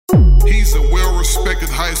He's a well-respected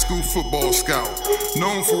high school football scout,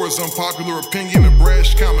 known for his unpopular opinion and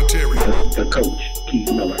brash commentary. The coach, Keith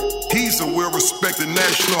Miller. He's a well-respected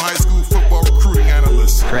national high school football recruiting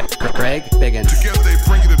analyst. Greg Biggins. Together they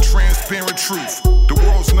bring you the transparent truth, the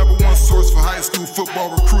world's #1 source for high school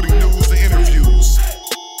football recruiting news and interviews.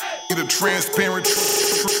 The transparent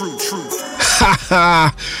truth. Ha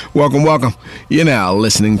ha! Welcome. You're now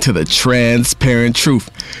listening to the Transparent Truth.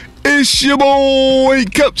 It's your boy,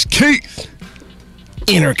 Coach Keith.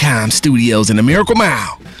 Intercom Studios in the Miracle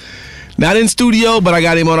Mile. Not in studio, but I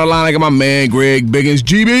got him on the line. I got my man, Greg Biggins.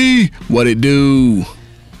 GB, what it do?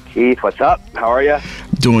 Keith, what's up? How are you?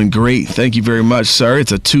 Doing great. Thank you very much, sir.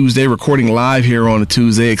 It's a Tuesday, recording live here on a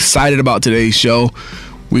Tuesday. Excited about today's show.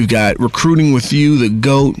 We've got Recruiting with You, the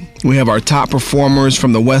GOAT. We have our top performers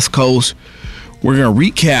from the West Coast. We're going to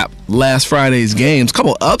recap last Friday's games. A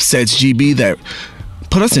couple upsets, GB, that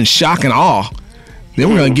put us in shock and awe. Then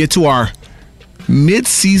we're going to get to our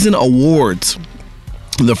mid-season awards.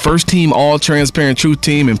 The first team All-Transparent Truth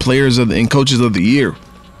team and players and coaches of the year.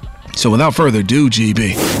 So without further ado,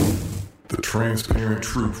 GB. The Transparent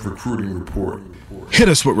Truth Recruiting Report. Hit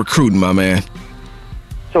us with recruiting, my man.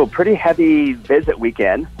 So pretty heavy visit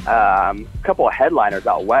weekend. A couple of headliners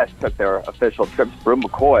out west took their official trips. Bru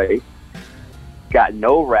McCoy got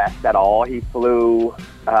no rest at all. He flew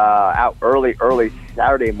out early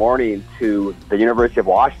Saturday morning to the University of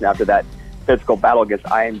Washington after that physical battle against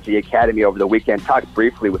IMG Academy over the weekend. Talked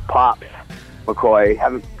briefly with Pops McCoy.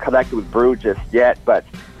 Haven't connected with Bru just yet, but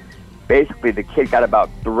basically the kid got about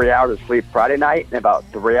 3 hours of sleep Friday night and about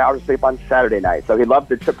 3 hours of sleep on Saturday night. So he loved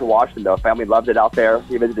the trip to Washington, though. Family loved it out there.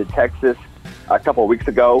 He visited Texas a couple of weeks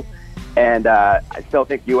ago. And I still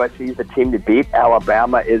think USC is the team to beat.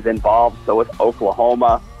 Alabama is involved, so is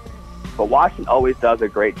Oklahoma. But Washington always does a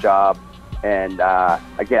great job. And,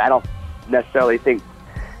 again, I don't necessarily think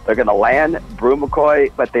they're going to land Bru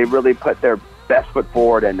McCoy, but they really put their best foot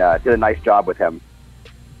forward and did a nice job with him.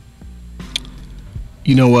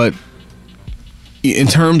 You know what? In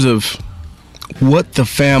terms of what the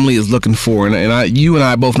family is looking for, you and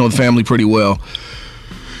I both know the family pretty well,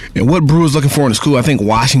 and what Bru is looking for in the school, I think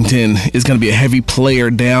Washington is going to be a heavy player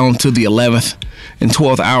down to the 11th and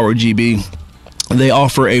 12th hour, GB. They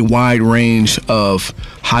offer a wide range of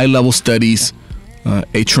high-level studies,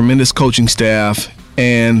 a tremendous coaching staff,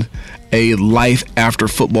 and a life after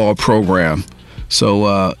football program.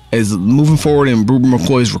 So as moving forward in Bru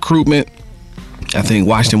McCoy's recruitment, I think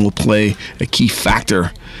Washington will play a key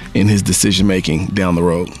factor in his decision-making down the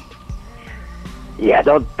road. Yeah,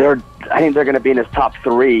 I think they're going to be in his top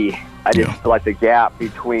three. I just feel like the gap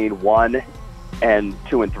between 1 and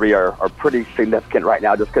 2 and 3 are pretty significant right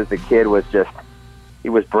now just because the kid he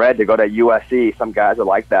was bred to go to USC. Some guys are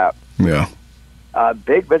like that. Yeah.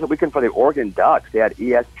 Big visit weekend for the Oregon Ducks. They had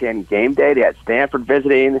ESPN Game Day. They had Stanford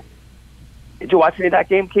visiting. Did you watch any of that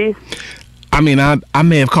game, Keith? I mean, I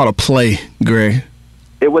may have caught a play, Greg.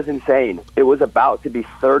 It was insane. It was about to be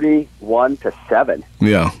 31-7.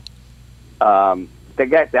 Yeah. They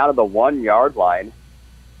got down to the 1 yard line,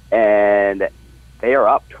 and they are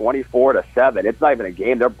up 24-7. It's not even a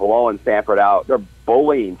game. They're blowing Stanford out. They're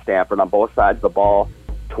bullying Stanford on both sides of the ball,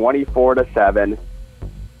 24-7.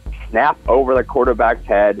 Snap over the quarterback's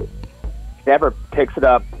head. Stanford picks it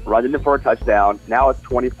up, runs it in for a touchdown. Now it's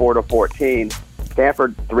 24-14.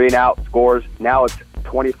 Stanford 3-and-out scores. Now it's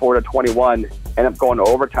 24-21. End up going to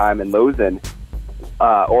overtime and losing.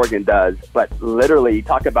 Oregon does. But literally, you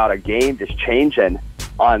talk about a game just changing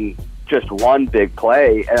on just one big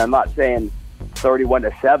play. And I'm not saying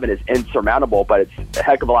 31-7 is insurmountable, but it's a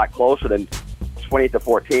heck of a lot closer than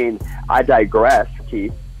 28-14. I digress,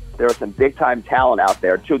 Keith. There are some big-time talent out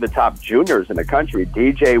there. Two of the top juniors in the country,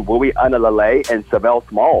 DJ Wuianalele and Savell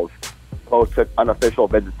Smalls, both took unofficial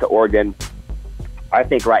visits to Oregon. I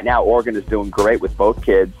think right now Oregon is doing great with both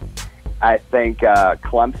kids. I think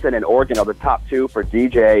Clemson and Oregon are the top two for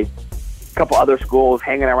DJ. A couple other schools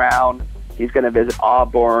hanging around. He's going to visit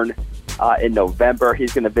Auburn in November.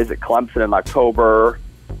 He's going to visit Clemson in October.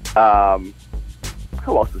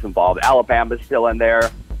 Who else is involved? Alabama's still in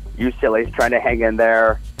there. UCLA's trying to hang in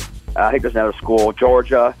there. I think there's another school.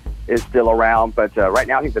 Georgia is still around. But right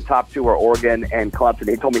now I think the top two are Oregon and Clemson.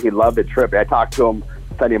 He told me he loved the trip. I talked to him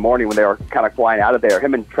Sunday morning when they were kind of flying out of there.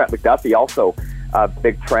 Him and Trent McDuffie also,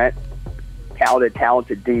 big Trent,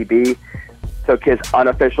 talented DB, took his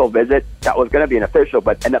unofficial visit. That was going to be an official,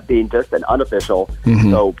 but ended up being just an unofficial.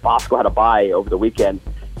 Mm-hmm. So Bosco had a bye over the weekend.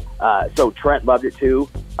 So Trent loved it too.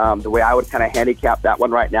 The way I would kind of handicap that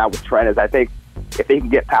one right now with Trent is I think if he can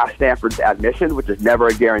get past Stanford's admission, which is never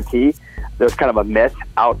a guarantee, there's kind of a myth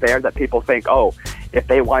out there that people think, oh, if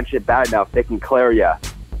they want you bad enough, they can clear you.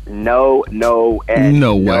 No, and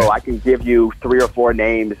No way. I can give you 3 or 4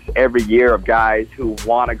 names every year of guys who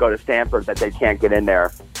want to go to Stanford that they can't get in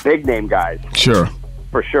there. Big name guys. Sure.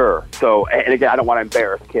 For sure. So, and again, I don't want to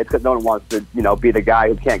embarrass kids because no one wants to, be the guy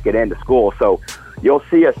who can't get into school. So you'll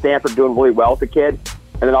see a Stanford doing really well with a kid,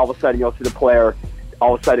 and then all of a sudden you'll see the player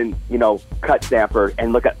all of a sudden, cut Stanford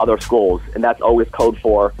and look at other schools, and that's always code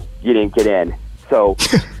for you didn't get in. So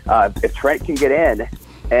if Trent can get in,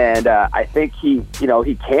 and I think he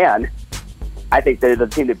can, I think they're the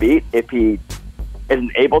team to beat. If he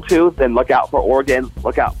isn't able to, then look out for Oregon,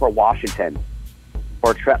 look out for Washington,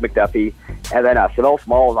 or Trent McDuffie. And then Savell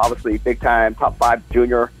Small is obviously big-time, top 5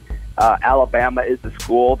 junior. Alabama is the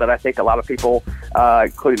school that I think a lot of people,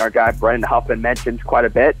 including our guy Brennan Huffman, mentions quite a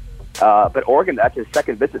bit. But Oregon, that's his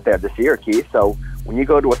second visit there this year, Keith. So when you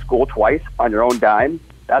go to a school twice on your own dime,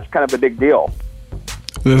 that's kind of a big deal.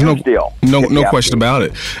 There's Huge deal. No question about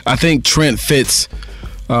it. I think Trent fits.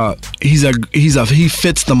 He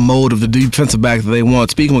fits the mold of the defensive back that they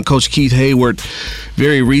want. Speaking with Coach Keith Hayward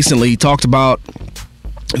very recently, he talked about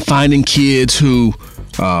finding kids who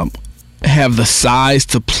have the size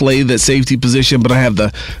to play that safety position, but I have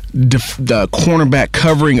the cornerback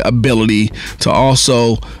covering ability to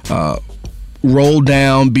also roll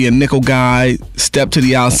down, be a nickel guy, step to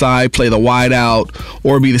the outside, play the wide out,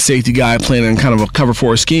 or be the safety guy playing in kind of a cover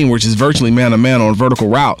 4 scheme, which is virtually man-to-man on a vertical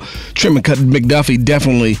route. Trent McDuffie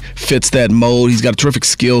definitely fits that mold. He's got a terrific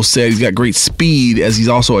skill set. He's got great speed, as he's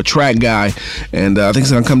also a track guy. And I think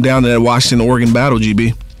it's going to come down to that Washington-Oregon battle,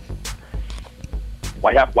 GB.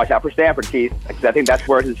 Watch out for Stanford, Keith. Because I think that's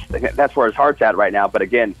where his heart's at right now. But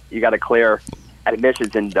again, you got to clear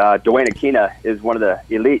admissions, and Dwayne Aquina is one of the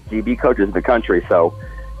elite DB coaches in the country, so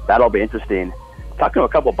that'll be interesting. Talking to a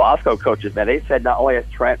couple of Bosco coaches, man, they said not only has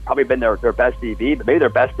Trent probably been their best DB, but maybe their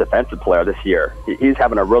best defensive player this year. He's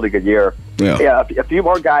having a really good year. Yeah, a few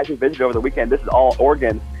more guys who visited over the weekend. This is all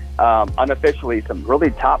Oregon, unofficially, some really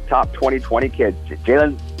top 2020 kids.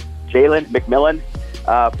 Jalen McMillan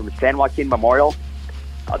from San Joaquin Memorial.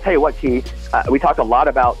 I'll tell you what, Keith, we talked a lot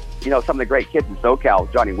about some of the great kids in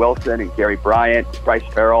SoCal, Johnny Wilson and Gary Bryant, Bryce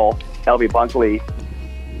Farrell, L.V. Bunkley,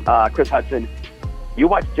 Chris Hudson. You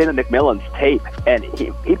watch Jalen McMillan's tape, and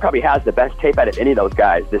he probably has the best tape out of any of those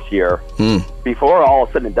guys this year. Before all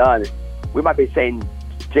is said and done, we might be saying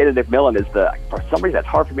Jalen McMillan is for some reason, it's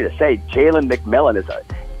hard for me to say, Jalen McMillan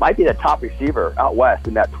might be the top receiver out west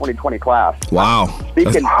in that 2020 class. Wow. He's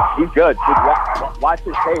good. Watch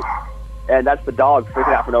his tape. And that's the dog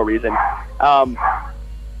freaking out for no reason.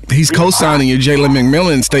 He's co-signing your Jalen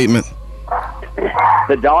McMillan statement.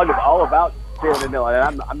 The dog is all about Jalen McMillan,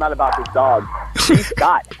 and I'm not about this dog. Steve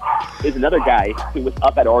Scott is another guy who was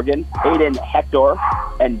up at Oregon. Aiden Hector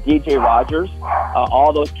and DJ Rogers.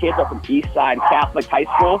 All those kids are from Eastside Catholic High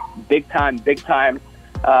School. Big time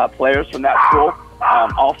players from that school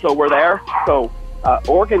also were there. So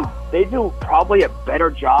Oregon, they do probably a better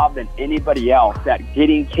job than anybody else at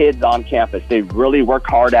getting kids on campus. They really work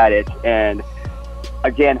hard at it. And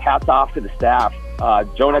again, hats off to the staff.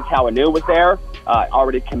 Jonah Tawanu was there,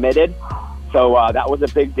 already committed. So that was a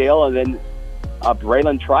big deal. And then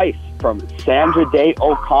Braylon Trice from Sandra Day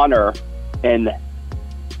O'Connor in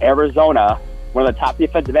Arizona, one of the top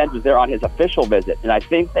defensive ends, was there on his official visit. And I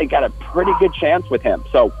think they got a pretty good chance with him.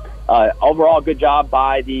 So overall, good job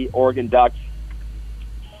by the Oregon Ducks.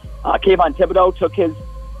 Kayvon Thibodeau took his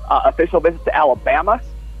official visit to Alabama.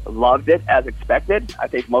 Loved it as expected. I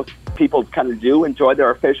think most people kind of do enjoy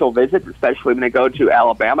their official visits, especially when they go to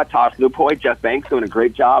Alabama. Tosh Lupoy, Jeff Banks doing a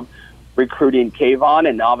great job recruiting Kayvon,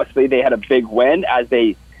 and obviously they had a big win, as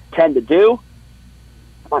they tend to do.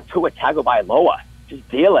 How about Tua Tagovailoa? Just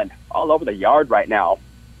dealing all over the yard right now.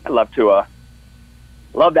 I love Tua.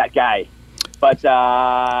 Love that guy. But,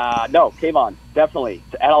 no, Kayvon, definitely.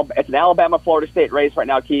 It's an Alabama-Florida State race right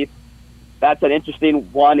now, Keith. That's an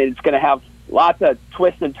interesting one, and it's going to have lots of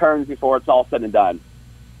twists and turns before it's all said and done.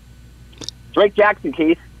 Drake Jackson,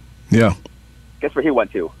 Keith. Yeah. Guess where he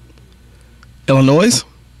went to? Illinois?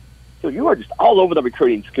 Dude, you are just all over the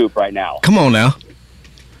recruiting scoop right now. Come on now.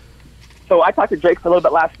 So I talked to Drake for a little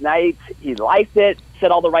bit last night. He liked it,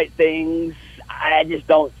 said all the right things. I just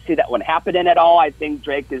don't see that one happening at all. I think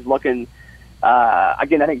Drake is looking...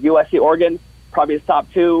 again, I think USC, Oregon, probably his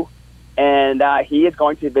top 2. And he is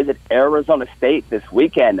going to visit Arizona State this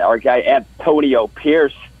weekend. Our guy Antonio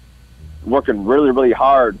Pierce working really, really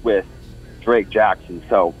hard with Drake Jackson.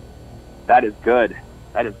 So that is good.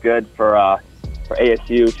 That is good for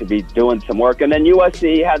ASU to be doing some work. And then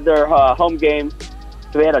USC had their home game.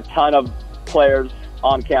 So they had a ton of players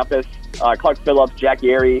on campus. Clark Phillips, Jack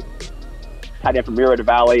Yeary, tight end from Murrieta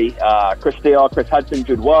Valley, Chris Steele, Chris Hudson,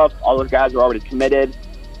 Jude Wolf. All those guys are already committed.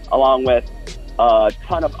 along with a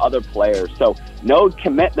ton of other players. So no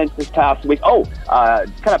commitments this past week. Kind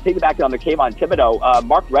of piggybacking on the Kayvon Thibodeau,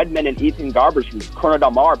 Mark Redmond and Ethan Garbers from Corona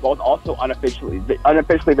Del Mar both also unofficially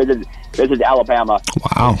visited Alabama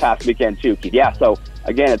this past weekend too, Keith. Yeah, so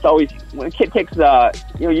again, it's always when a kid takes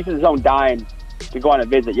uses his own dime to go on a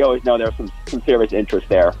visit, you always know there's some serious interest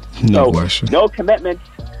there. No question. No commitments,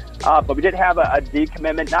 but we did have a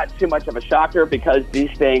decommitment. Not too much of a shocker because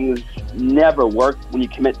these things never work when you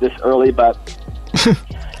commit this early, but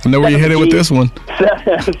I know where you're headed with this one.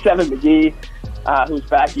 Seven McGee, who's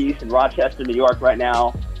back east in Rochester, New York right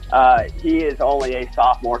now. He is only a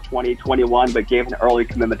sophomore, 2021, but gave an early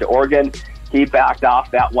commitment to Oregon. He backed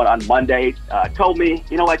off that one on Monday. Told me,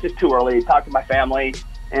 it's just too early. Talked to my family,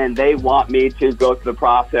 and they want me to go through the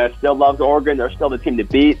process. Still loves Oregon. They're still the team to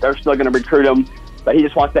beat. They're still going to recruit him, but he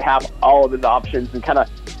just wants to have all of his options and kind of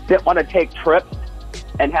didn't want to take trips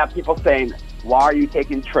and have people saying, why are you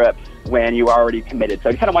taking trips when you already committed?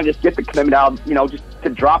 So he kind of want to just get the commitment out, just to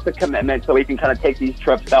drop the commitment so he can kind of take these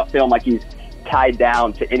trips without feeling like he's tied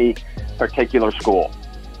down to any particular school.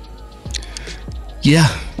 Yeah,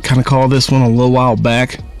 kind of called this one a little while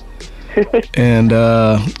back. And,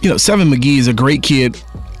 Seven McGee is a great kid,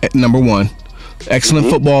 number one. Excellent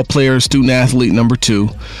football player, student athlete, number two.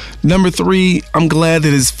 Number three, I'm glad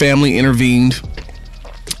that his family intervened.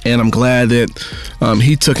 And I'm glad that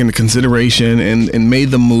he took into consideration and made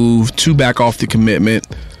the move to back off the commitment.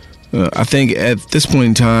 I think at this point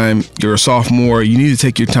in time, you're a sophomore. You need to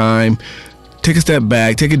take your time, take a step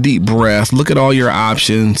back, take a deep breath, look at all your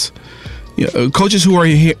options. Coaches who are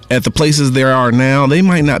here at the places there are now, they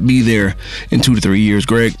might not be there in 2 to 3 years,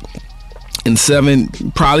 Greg. And Seven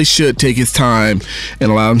probably should take his time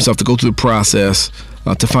and allow himself to go through the process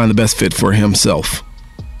to find the best fit for himself.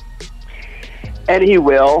 And he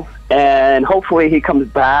will, and hopefully he comes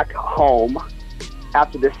back home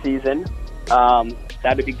after this season.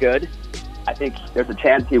 That'd be good. I think there's a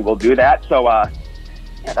chance he will do that. So,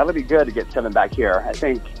 that would be good to get Seven back here. I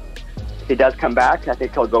think if he does come back, I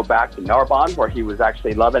think he'll go back to Narbonne, where he was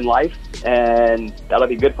actually loving life, and that'll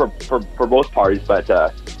be good for both parties. But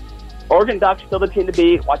Oregon Ducks still the team to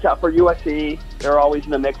beat. Watch out for USC. They're always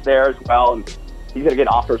in the mix there as well, and he's going to get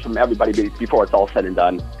offers from everybody before it's all said and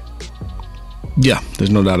done. Yeah, there's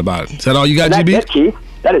no doubt about it. Is that all you got, and GB? That's it, Keith.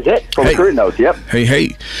 That is it for recruiting notes. Yep.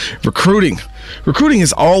 Hey, recruiting. Recruiting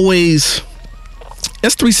is always,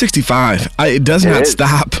 it's 365. It does not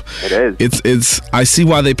stop. It is. It's. I see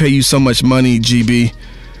why they pay you so much money, GB.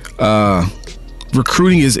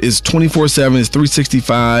 Recruiting is 24/7. It's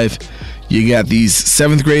 365. You got these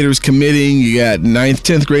 7th graders committing. You got 9th,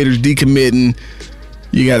 10th graders decommitting.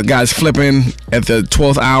 You got guys flipping at the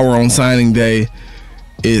 12th hour on signing day.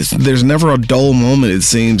 There's never a dull moment, it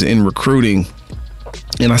seems, in recruiting.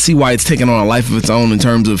 And I see why it's taken on a life of its own in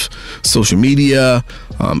terms of social media,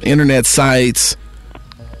 internet sites,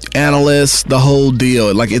 analysts, the whole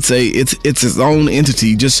deal. Like it's its own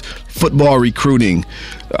entity, just football recruiting.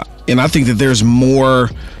 And I think that there's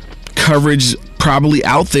more coverage probably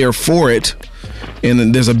out there for it,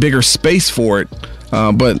 and there's a bigger space for it.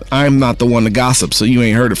 But I'm not the one to gossip, so you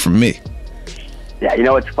ain't heard it from me.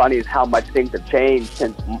 Yeah, what's funny is how much things have changed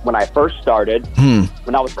since when I first started,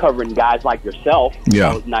 when I was covering guys like yourself.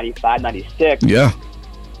 Yeah. I was 95, 96. Yeah.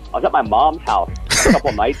 I was at my mom's house a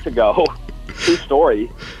couple nights ago, true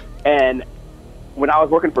story, and when I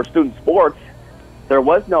was working for Student Sports, there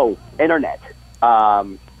was no internet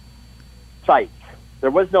sites.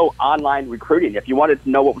 There was no online recruiting. If you wanted to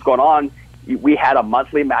know what was going on, we had a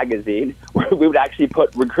monthly magazine where we would actually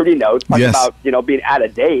put recruiting notes about, being out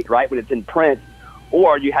of date, right, when it's in print.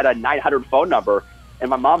 Or you had a 900 phone number, and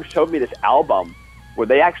my mom showed me this album where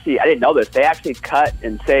they actually, I didn't know this, they actually cut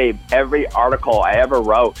and saved every article I ever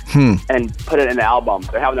wrote and put it in an album.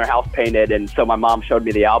 They're having their house painted, and so my mom showed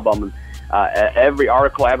me the album. Every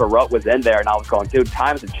article I ever wrote was in there, and I was going, dude,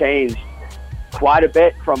 times have changed quite a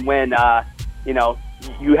bit from when,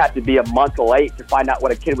 you had to be a month late to find out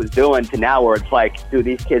what a kid was doing to now where it's like, dude,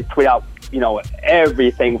 these kids tweet out,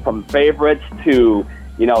 everything from favorites to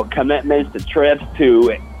commitments to trips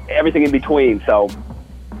to everything in between. So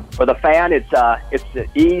for the fan, it's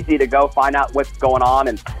easy to go find out what's going on.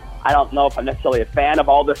 And I don't know if I'm necessarily a fan of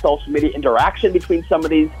all the social media interaction between some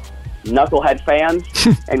of these knucklehead fans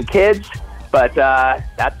and kids, but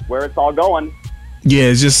that's where it's all going.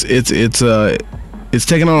 Yeah, it's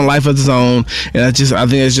taking on a life of its own, and I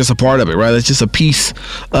think it's just a part of it, right? It's just a piece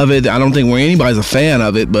of it. I don't think anybody's a fan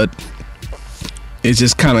of it, but it's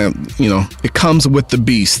just kind of, it comes with the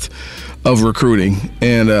beast of recruiting.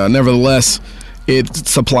 And nevertheless, it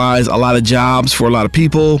supplies a lot of jobs for a lot of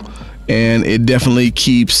people, and it definitely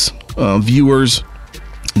keeps viewers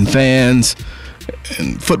and fans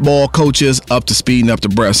and football coaches up to speed and up to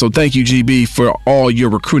breath. So thank you, GB, for all your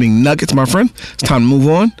recruiting nuggets, my friend. It's time to move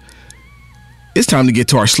on. It's time to get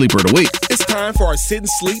to our Sleeper of the Week. It's time for our Sit and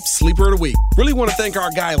Sleep Sleeper of the Week. Really want to thank our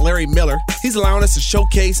guy, Larry Miller. He's allowing us to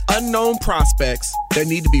showcase unknown prospects that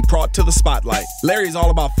need to be brought to the spotlight. Larry is all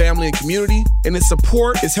about family and community, and his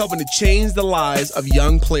support is helping to change the lives of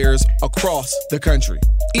young players across the country.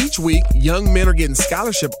 Each week, young men are getting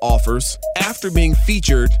scholarship offers after being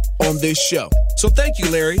featured on this show. So thank you,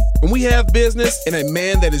 Larry. When we have business and a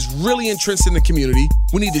man that is really entrenched in the community,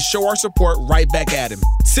 we need to show our support right back at him.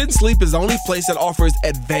 Sit and Sleep is the only place that offers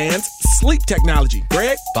advanced sleep technology.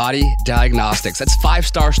 Greg? Body Diagnostics. That's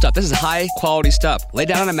 5-star stuff. This is high-quality stuff. Lay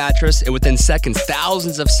down on a mattress, and within seconds,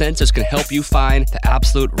 thousands of sensors can help you find the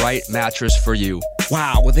absolute right mattress for you.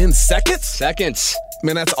 Wow, within seconds? Seconds.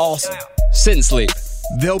 Man, that's awesome. Sit and Sleep.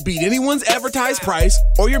 They'll beat anyone's advertised price,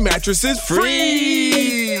 or your mattress is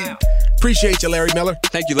free. Appreciate you, Larry Miller.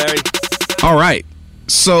 Thank you, Larry. All right.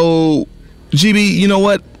 So, GB, you know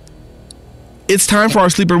what? It's time for our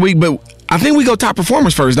Sleeper Week, but I think we go top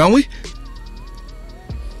performers first, don't we?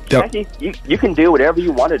 Jesse, you can do whatever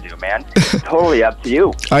you want to do, man. It's totally up to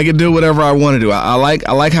you. I can do whatever I want to do. I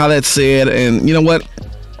like how that's said, and you know what?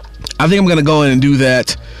 I think I'm going to go in and do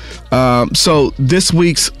that. So this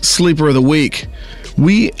week's Sleeper of the Week,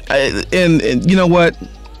 and you know what?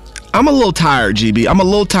 I'm a little tired, GB. I'm a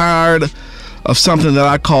little tired of something that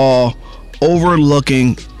I call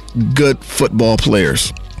overlooking good football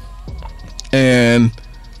players. And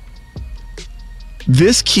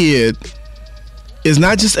this kid is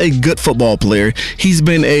not just a good football player. He's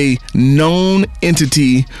been a known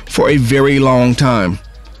entity for a very long time.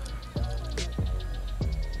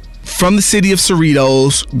 From the city of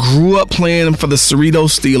Cerritos, grew up playing for the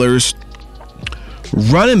Cerritos Steelers,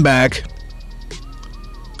 running back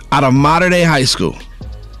out of Mater Dei High School.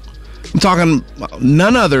 I'm talking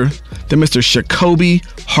none other than Mr. Jacoby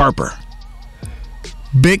Harper.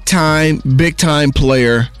 Big time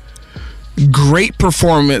player. Great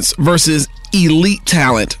performance versus elite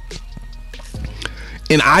talent.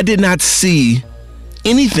 And I did not see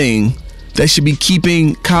anything that should be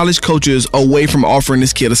keeping college coaches away from offering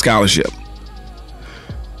this kid a scholarship.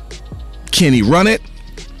 Can he run it?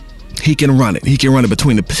 He can run it. He can run it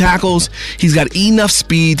between the tackles. He's got enough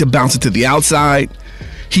speed to bounce it to the outside.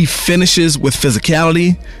 He finishes with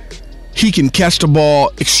physicality. He can catch the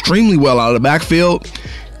ball extremely well out of the backfield.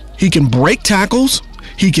 He can break tackles.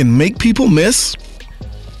 He can make people miss.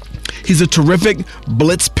 He's a terrific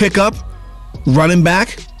blitz pickup running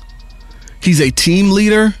back. He's a team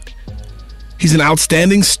leader. He's an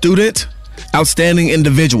outstanding student, outstanding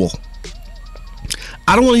individual.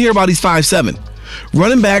 I don't want to hear about he's 5'7".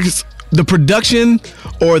 Running backs, the production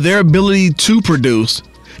or their ability to produce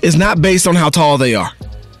is not based on how tall they are.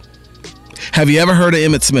 Have you ever heard of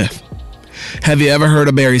Emmitt Smith? Have you ever heard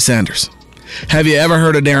of Barry Sanders? Have you ever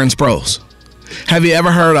heard of Darren Sproles? Have you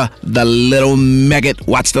ever heard of the little Meggett?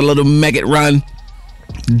 Watch the little Meggett run.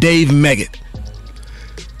 Dave Meggett.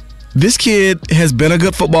 This kid has been a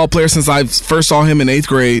good football player since I first saw him in 8th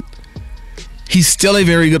grade. He's still a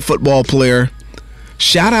very good football player.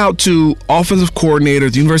 Shout out to offensive coordinator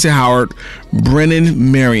at the University of Howard,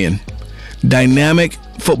 Brennan Marion. Dynamic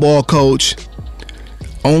football coach.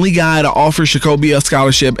 Only guy to offer Jacoby a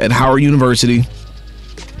scholarship at Howard University.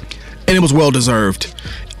 And it was well deserved.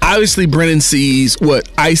 Obviously, Brennan sees what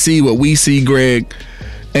I see, what we see, Greg.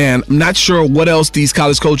 And I'm not sure what else these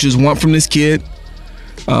college coaches want from this kid.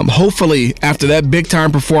 Hopefully, after that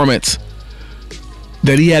big-time performance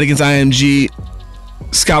that he had against IMG,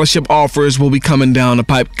 scholarship offers will be coming down the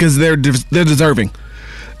pipe because they're deserving.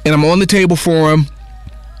 And I'm on the table for him.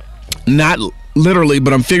 Not literally,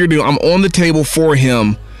 but I'm figuratively. I'm on the table for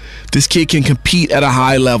him. This kid can compete at a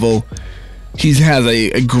high level. He has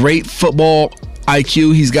a great football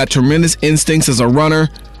IQ. He's got tremendous instincts as a runner.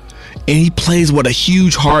 And he plays with a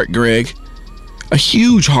huge heart, Greg. A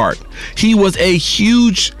huge heart. He was a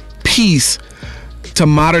huge piece to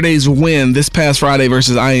Mater Dei's win this past Friday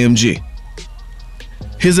versus IMG.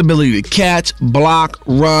 His ability to catch, block,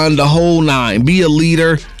 run, the whole nine. Be a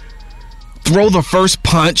leader. Throw the first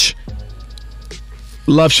punch.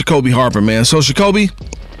 Love Jacoby Harper, man. So, Jacoby,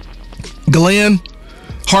 Glenn,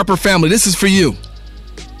 Harper family, this is for you.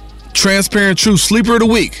 Transparent Truth Sleeper of the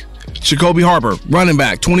Week. Jacoby Harper, running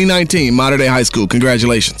back, 2019, Mater Dei High School.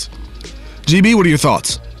 Congratulations. GB, what are your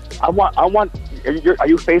thoughts? Are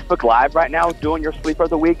you Facebook Live right now doing your Sleeper of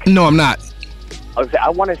the Week? No, I'm not. I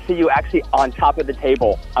want to see you actually on top of the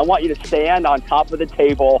table. I want you to stand on top of the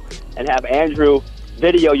table and have Andrew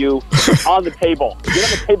video you on the table. Get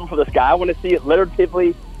on the table for this guy. I want to see it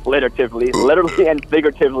literally literally and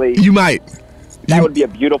figuratively. You might. That would be a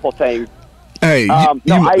beautiful thing. Hey,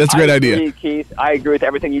 that's a great idea. Keith, I agree with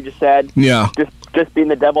everything you just said. Yeah. Just being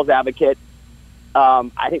the devil's advocate.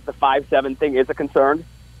 I think the 5'7" thing is a concern.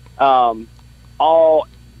 All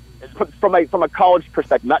from a college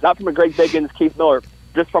perspective, not from a Greg Biggins, Keith Miller,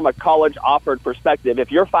 just from a college offered perspective.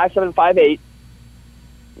 If you're 5'7", 5'8",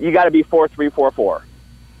 you got to be 4'3", 4'4".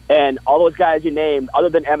 And all those guys you named, other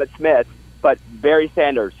than Emmitt Smith, but Barry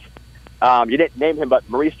Sanders, you didn't name him, but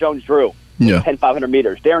Maurice Jones-Drew, 10,500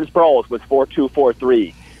 meters. Darren Sproles was 4'2",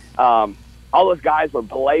 4'3". All those guys were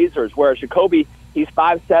blazers, whereas Jacoby, he's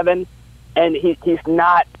 5'7", and he's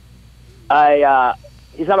not a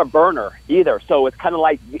burner either. So it's kind of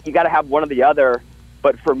like you got to have one or the other.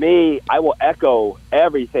 But for me, I will echo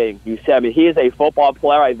everything you said. I mean, he is a football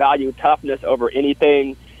player. I value toughness over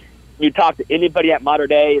anything. You talk to anybody at Mater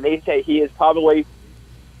Dei, they say he is probably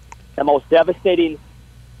the most devastating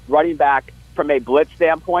running back from a blitz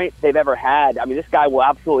standpoint they've ever had. I mean, this guy will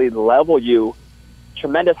absolutely level you.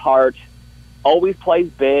 Tremendous heart. Always plays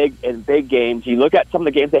big in big games. You look at some of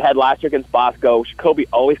the games they had last year against Bosco. Jacoby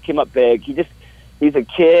always came up big. He's a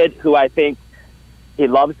kid who I think he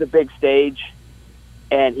loves the big stage,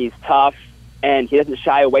 and he's tough, and he doesn't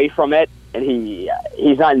shy away from it, and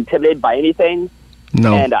he's not intimidated by anything.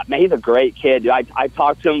 No. And, man, he's a great kid. I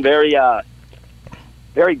talked to him,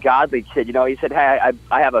 very godly kid. You know, he said, hey,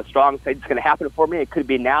 I have a strong faith it's going to happen for me. It could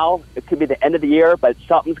be now. It could be the end of the year, but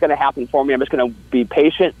something's going to happen for me. I'm just going to be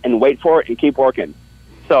patient and wait for it and keep working.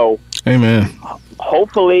 So, amen.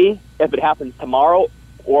 Hopefully, if it happens tomorrow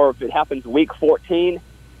or if it happens week 14,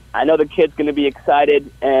 I know the kid's going to be excited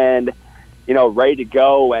and, ready to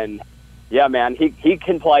go. And, yeah, man, he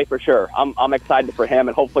can play for sure. I'm excited for him,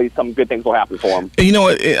 and hopefully some good things will happen for him. And you know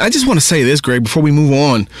what? I just want to say this, Greg, before we move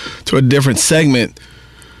on to a different segment.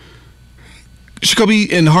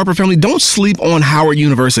 Jacoby and the Harper family, don't sleep on Howard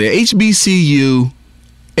University. HBCU,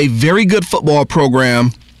 a very good football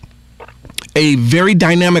program, a very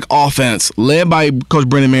dynamic offense led by Coach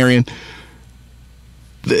Brendan Marion.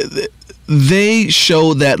 They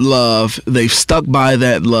show that love. They've stuck by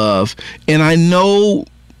that love. And I know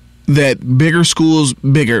that bigger schools,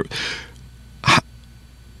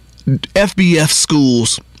 FBS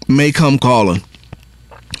schools may come calling.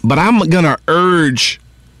 But I'm going to urge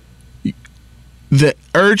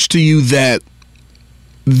to you that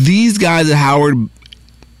these guys at Howard,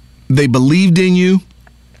 they believed in you.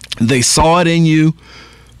 They saw it in you.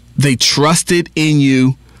 They trusted in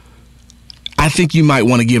you. I think you might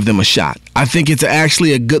want to give them a shot. I think it's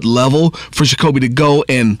actually a good level for Jacoby to go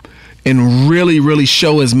and really, really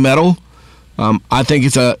show his mettle. I think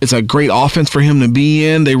it's a great offense for him to be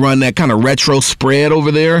in. They run that kind of retro spread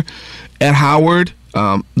over there at Howard.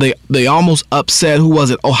 They almost upset, who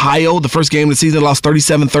was it? Ohio, the first game of the season, lost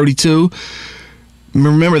 37-32.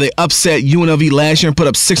 Remember, they upset UNLV last year and put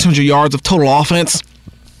up 600 yards of total offense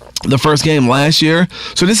the first game last year.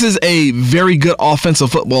 So this is a very good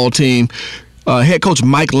offensive football team. Head coach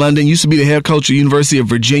Mike London used to be the head coach of the University of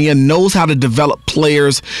Virginia, knows how to develop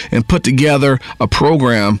players and put together a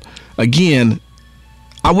program. Again,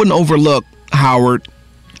 I wouldn't overlook Howard.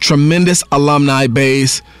 Tremendous alumni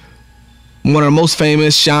base. One of the most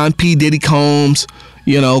famous, Sean P. Diddy Combs,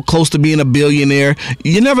 close to being a billionaire.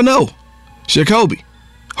 You never know. Jacoby,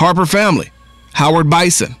 Harper family, Howard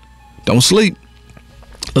Bison. Don't sleep.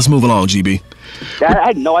 Let's move along, GB. I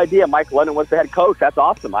had no idea Mike London was the head coach. That's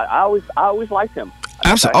awesome. I always liked him.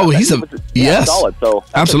 Absolutely. Yes. Solid. So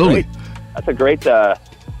absolutely. That's a great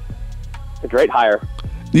hire.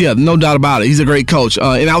 Yeah, no doubt about it. He's a great coach,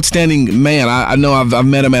 an outstanding man. I know I've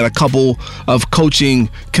met him at a couple of coaching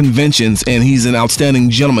conventions, and he's an outstanding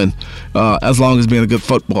gentleman as long as being a good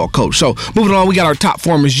football coach. So moving on, we got our top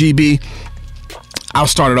formers, GB. I'll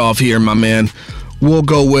start it off here, my man. We'll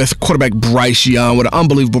go with quarterback Bryce Young with an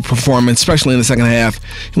unbelievable performance, especially in the second half.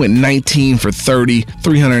 He went 19 for 30,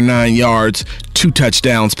 309 yards, 2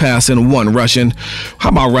 touchdowns passing, 1 rushing. How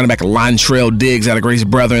about running back Lontrell Diggs out of Grace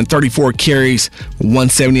Brethren? 34 carries,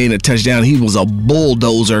 178 and a touchdown. He was a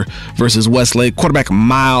bulldozer versus Westlake. Quarterback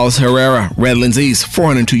Miles Herrera, Redlands East,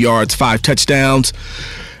 402 yards, 5 touchdowns.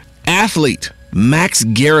 Athlete Max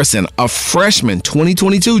Garrison, a freshman,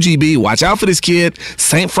 2022 GB. Watch out for this kid.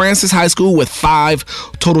 St. Francis High School with 5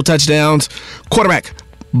 total touchdowns. Quarterback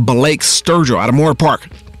Blake Sturgill out of Moore Park,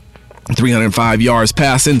 305 yards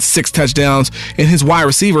passing, 6 touchdowns. And his wide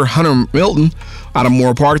receiver, Hunter Milton out of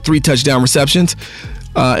Moore Park, 3 touchdown receptions.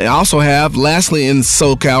 I also have, lastly in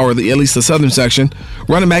SoCal, or at least the southern section,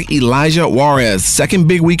 running back Elijah Juarez, second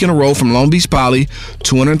big week in a row from Long Beach Poly,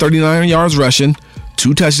 239 yards rushing,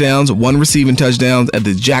 2 touchdowns, 1 receiving touchdowns at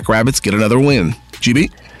the Jackrabbits get another win. GB?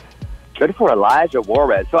 Good for Elijah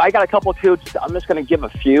Juarez. So I got a couple, too. I'm just going to give a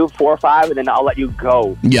few, 4 or 5, and then I'll let you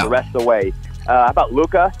go the rest of the way. How about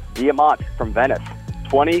Luca Diamant from Venice?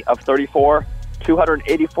 20 of 34,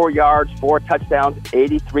 284 yards, 4 touchdowns,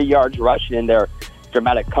 83 yards rushing in their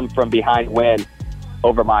dramatic come-from-behind win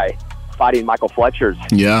over my Fighting Michael Fletchers.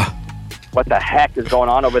 Yeah. What the heck is going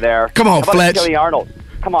on over there? Come on, Fletch. Kelly Arnold.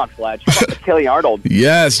 Come on, Fletch. Kelly Arnold.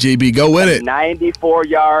 Yes, GB, go with it.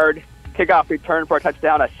 94-yard kickoff return for a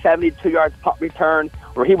touchdown, a 72-yard punt return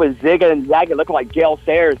where he was zigging and zagging, looking like Gale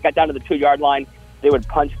Sayers. Got down to the 2-yard line. They would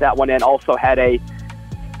punch that one in. Also had a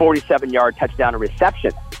 47-yard touchdown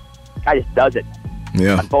reception. Guy just does it.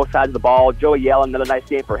 Yeah. On both sides of the ball. Joey Yellen, another nice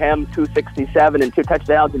game for him. 267 and 2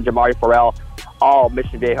 touchdowns. And Jamari Farrell, all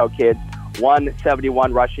Mission Viejo kids.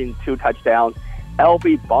 171 rushing, 2 touchdowns.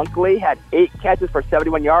 L.B. Bunkley had 8 catches for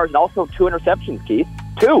 71 yards and also 2 interceptions, Keith.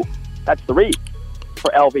 2. That's 3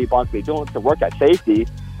 for L.B. Bunkley, doing some work at safety.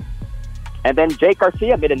 And then Jake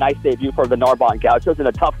Garcia made a nice debut for the Narbonne Gauchos in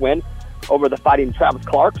a tough win over the Fighting Travis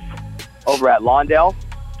Clarks over at Lawndale.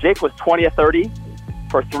 Jake was 20 of 30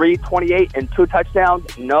 for 328 and 2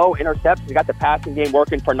 touchdowns, no interceptions. He got the passing game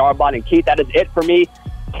working for Narbonne. And Keith, that is it for me.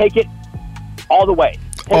 Take it all the way.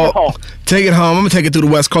 Take it home. Take it home. I'm going to take it through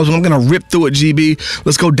the West Coast. I'm going to rip through it, GB.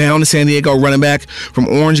 Let's go down to San Diego. Running back from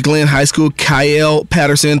Orange Glen High School, Kyle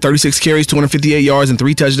Patterson, 36 carries, 258 yards, and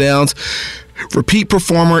 3 touchdowns. Repeat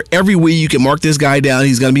performer. Every week you can mark this guy down.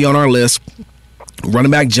 He's going to be on our list.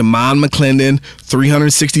 Running back Jamon McClendon,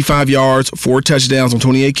 365 yards, 4 touchdowns on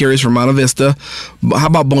 28 carries from Monta Vista. How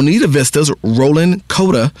about Bonita Vista's Roland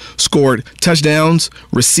Cota scored touchdowns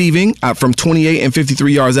receiving from 28 and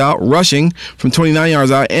 53 yards out, rushing from 29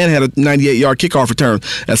 yards out, and had a 98-yard kickoff return.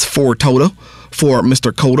 That's 4 total for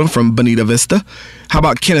Mr. Cota from Bonita Vista. How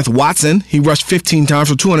about Kenneth Watson? He rushed 15 times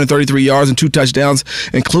for 233 yards and 2 touchdowns,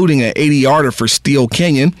 including an 80-yarder for Steel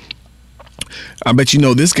Canyon. I bet you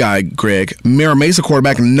know this guy, Greg. Mira Mesa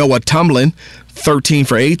quarterback Noah Tumblin, 13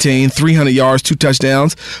 for 18, 300 yards, 2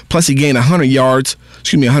 touchdowns. Plus he gained 108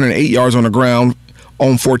 yards on the ground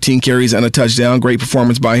on 14 carries and a touchdown. Great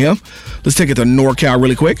performance by him. Let's take it to NorCal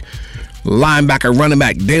really quick. Linebacker, running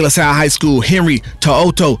back, De La Salle High School, Henry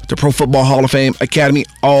To'oto, the Pro Football Hall of Fame Academy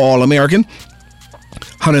All-American.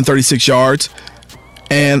 136 yards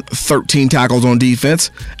and 13 tackles on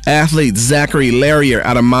defense. Athlete Zachary Larrier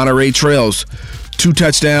out of Monterey Trails. 2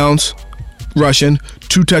 touchdowns rushing,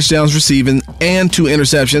 2 touchdowns receiving, and 2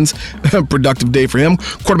 interceptions. Productive day for him.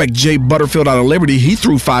 Quarterback Jay Butterfield out of Liberty. He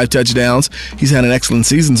threw 5 touchdowns. He's had an excellent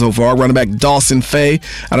season so far. Running back Dawson Fay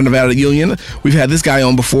out of Nevada Union. We've had this guy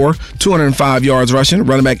on before. 205 yards rushing.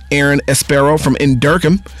 Running back Aaron Espero from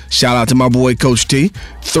Indurcom. Shout out to my boy Coach T.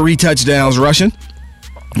 3 touchdowns rushing.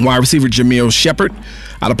 Wide receiver Jamil Shepard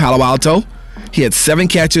out of Palo Alto. He had 7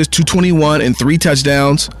 catches, 221, and 3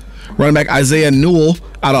 touchdowns. Running back Isaiah Newell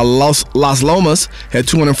out of Las Lomas had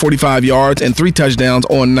 245 yards and 3 touchdowns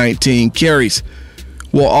on 19 carries.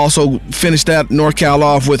 We'll also finish that NorCal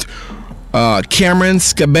off with Cameron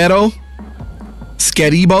Scadibo.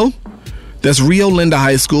 That's Rio Linda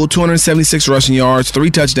High School, 276 rushing yards, 3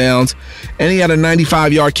 touchdowns, and he had a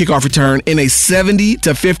 95-yard kickoff return in a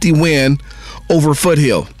 70-50 win over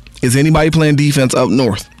Foothill. Is anybody playing defense up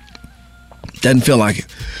north? Doesn't feel like it.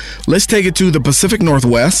 Let's take it to the Pacific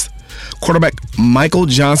Northwest. Quarterback Michael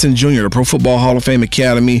Johnson Jr., the Pro Football Hall of Fame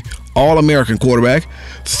Academy All-American quarterback,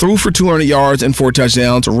 threw for 200 yards and 4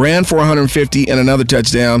 touchdowns, ran for 150 and another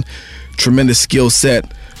touchdown. Tremendous skill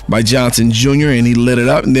set by Johnson Jr., and he lit it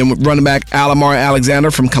up. And then running back Alamar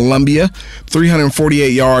Alexander from Columbia,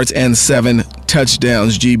 348 yards and 7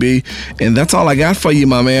 touchdowns, GB. And that's all I got for you,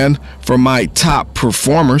 my man, for my top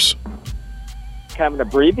performers. Kind of an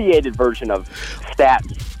abbreviated version of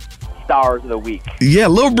stats, stars of the week. Yeah, a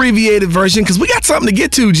little abbreviated version, because we got something to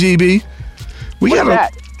get to, GB.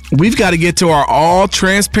 We've got to get to our All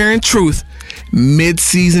Transparent Truth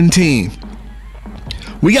mid-season team.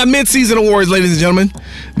 We got mid-season awards, ladies and gentlemen.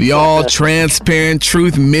 The All Transparent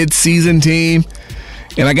Truth mid-season team.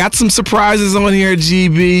 And I got some surprises on here,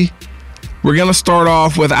 GB. We're going to start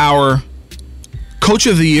off with our Coach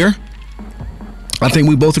of the Year. I think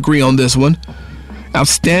we both agree on this one.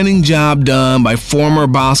 Outstanding job done by former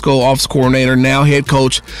Bosco Office Coordinator, now head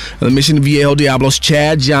coach of the Mission Viejo Diablos,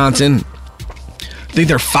 Chad Johnson. I think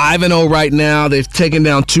they're 5-0 right now. They've taken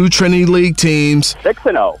down 2 Trinity League teams.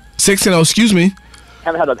 6-0. 6-0, excuse me.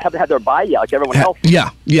 Haven't had their bye yet like everyone else. Yeah,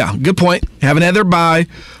 good point. Haven't had their bye.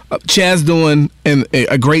 Chad's doing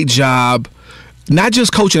a great job. Not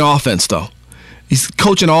just coaching offense, though. He's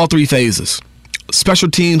coaching all 3 phases. Special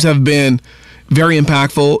teams have been very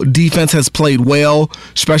impactful. Defense has played well,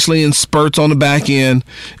 especially in spurts on the back end,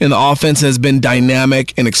 and the offense has been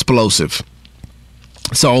dynamic and explosive.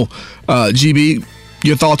 So, GB,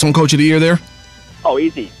 your thoughts on Coach of the Year there? Oh,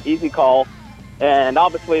 easy call. And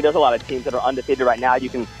obviously, there's a lot of teams that are undefeated right now. You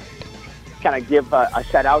can kind of give a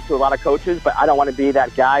shout out to a lot of coaches, but I don't want to be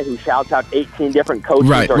that guy who shouts out 18 different coaches.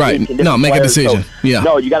 Right. 18 different No, make a players. decision. So, Yeah.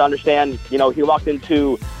 No, you got to understand. He walked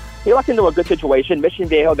into a good situation. Mission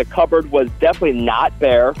Viejo, the cupboard was definitely not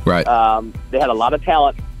bare. Right. They had a lot of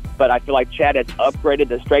talent, but I feel like Chad has upgraded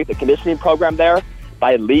the strength and conditioning program there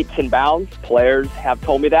by leaps and bounds. Players have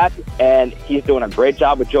told me that, and he's doing a great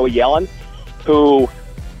job with Joey Yellen, who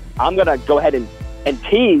I'm going to go ahead and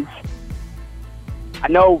tease. I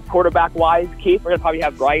know quarterback-wise, Keith, we're going to probably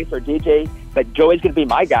have Bryce or DJ, but Joey's going to be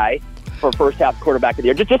my guy for first half quarterback of the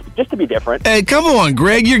year, just to be different. Hey, come on,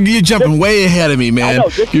 Greg. You're jumping way ahead of me, man. I know,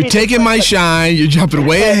 You're taking my shine. You're jumping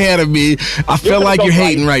way ahead of me. I feel like you're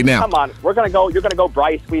hating right now. Come on, you're gonna go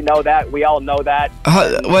Bryce. We know that. We all know that.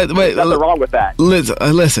 Wait. There's nothing wrong with that.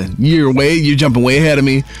 Listen. You're jumping way ahead of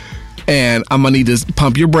me, and I'm gonna need to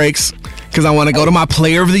pump your brakes because I want to go to my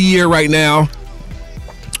player of the year right now.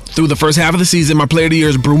 Through the first half of the season, my player of the year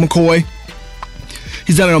is Brew McCoy.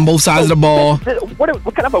 He's done it on both sides of the ball.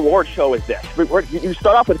 What kind of award show is this? You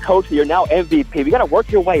start off with coach, you're now MVP. You got to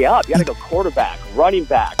work your way up. You got to go quarterback, running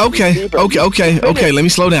back. Okay. Let me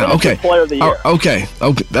slow down. Okay. Player of the year. Okay.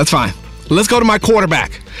 That's fine. Let's go to my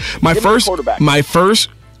quarterback. My first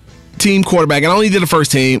team quarterback, and I only did the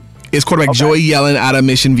first team, is quarterback Joey Yellen out of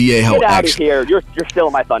Mission Viejo. Get out of here. You're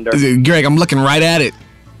stealing my thunder. Greg, I'm looking right at it.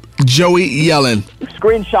 Joey Yellen.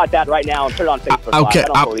 Screenshot that right now and put it on Facebook. Okay, I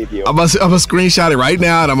don't believe you. I'm going to screenshot it right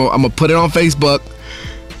now, and I'm going to put it on Facebook.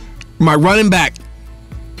 My running back,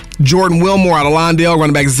 Jordan Wilmore out of Lawndale.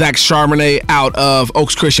 Running back, Zach Charbonnet out of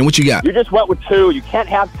Oaks Christian. What you got? You just went with two. You can't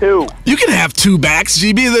have two. You can have two backs,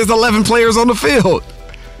 GB. There's 11 players on the field.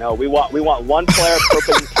 No, we want one player per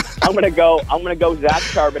position. I'm gonna go Zach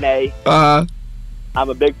Charbonnet. I'm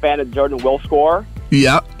a big fan of Jordan Wilscore.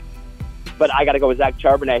 Yep. But I got to go with Zach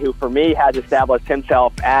Charbonnet, who for me has established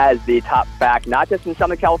himself as the top back, not just in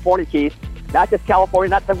Southern California, Keith, not just California,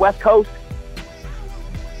 not the West Coast.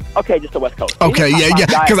 Okay, just the West Coast. Okay, yeah.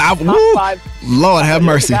 Because Lord have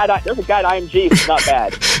mercy. There's a guy at IMG who's not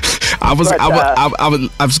bad. I was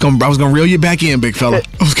gonna reel you back in, big fella.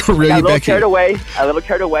 I was gonna reel you back in. A little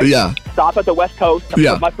carried away. Yeah. Stop at the West Coast.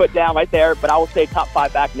 Put my foot down right there, but I will say top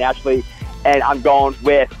 5 back nationally, and I'm going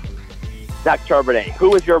with Zach Charbonnet.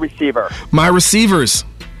 Who is your receiver? My receivers,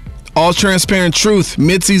 All Transparent Truth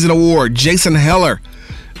midseason award, Jason Heller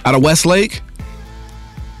out of Westlake,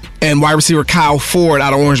 and wide receiver Kyle Ford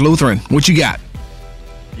out of Orange Lutheran. What you got?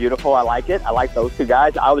 Beautiful. I like it. I like those two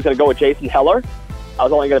guys. I was going to go with Jason Heller. I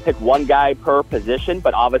was only going to pick one guy per position,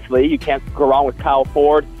 but obviously you can't go wrong with Kyle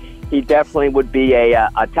Ford. He definitely would be a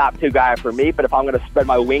top 2 guy for me, but if I'm going to spread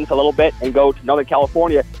my wings a little bit and go to Northern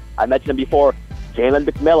California, I mentioned him before, Jalen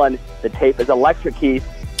McMillan. The tape is electric, Keith.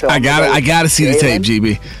 So I got to see the tape,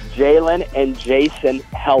 GB. Jalen and Jason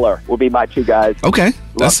Heller will be my 2 guys. Okay.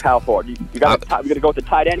 Love Kyle Ford. You going to go with the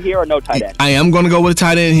tight end here or no tight end? I am going to go with a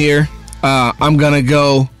tight end here. I'm going to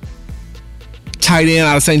go tight end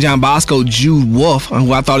out of St. John Bosco, Jude Wolf,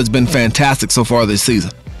 who I thought has been fantastic so far this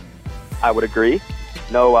season. I would agree.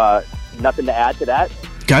 No, nothing to add to that.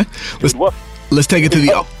 Okay. Let's take it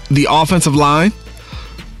to the offensive line.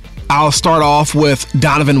 I'll start off with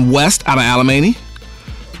Donovan West out of Alamany.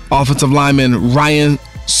 Offensive lineman Ryan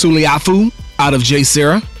Suliafu out of J.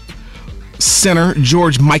 Sarah. Center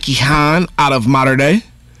George Mikey Hahn out of Mater Dei.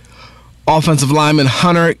 Offensive lineman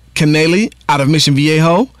Hunter Canelli out of Mission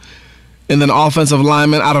Viejo. And then offensive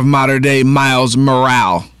lineman out of Mater Dei, Miles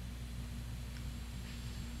Morale.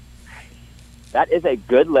 That is a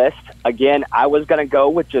good list. Again, I was going to go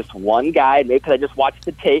with just one guy, maybe because I just watched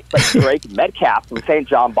the tape, but Drake Metcalf from St.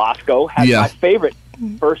 John Bosco has my favorite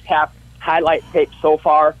first half highlight tape so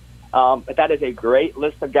far. But that is a great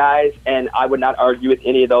list of guys, and I would not argue with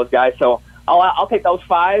any of those guys. So I'll take those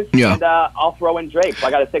 5, and I'll throw in Drake. So I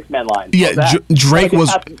got a 6-man line. Yeah, Drake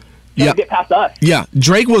was... Get past us. Yeah,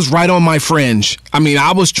 Drake was right on my fringe. I mean,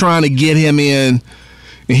 I was trying to get him in,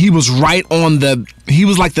 and he was right on he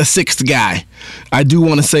was like the 6th guy. I do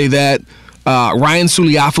want to say that. Ryan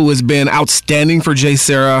Suliafu has been outstanding for J.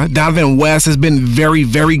 Sarah. Donovan West has been very,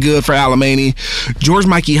 very good for Alamany. George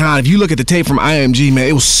Mikey Hahn, if you look at the tape from IMG, man,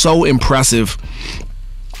 it was so impressive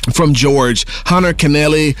from George. Hunter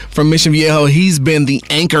Canelli from Mission Viejo, he's been the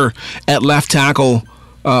anchor at left tackle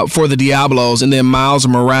for the Diablos, and then Miles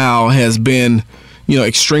Morale has been,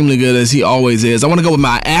 extremely good as he always is. I want to go with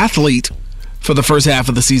my athlete for the first half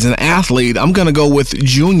of the season. I'm going to go with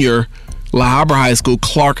junior La Habra High School,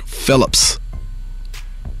 Clark Phillips.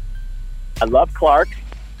 I love Clark.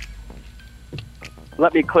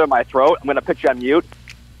 Let me clear my throat. I'm going to put you on mute.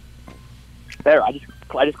 There, I just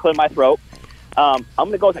cleared my throat. I'm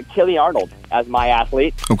going to go with Achille Arnold as my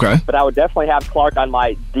athlete. Okay. But I would definitely have Clark on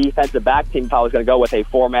my defensive back team if I was going to go with a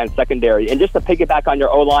four-man secondary. And just to piggyback on your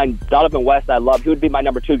O-line, Donovan West, I love. He would be my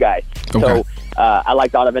number 2 guy. Okay. So I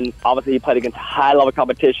like Donovan. Obviously, he played against high-level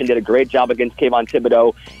competition, did a great job against Kayvon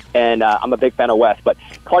Thibodeau, and I'm a big fan of West. But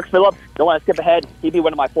Clark Phillips, don't want to skip ahead. He'd be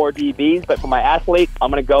one of my 4 DBs. But for my athlete, I'm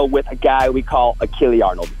going to go with a guy we call Achille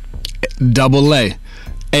Arnold. Double A.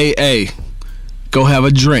 AA. Go have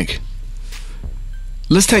a drink.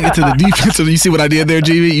 Let's take it to the defensive. You see what I did there,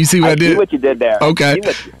 GB? You see what I did? See what you did there. Okay.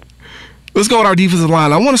 Let's go with our defensive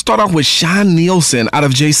line. I want to start off with Sean Nielsen out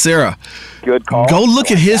of J. Sarah. Good call. Go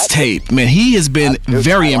look at his tape. Man, he has been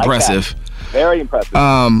very impressive. Very impressive.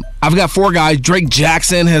 I've got 4 guys. Drake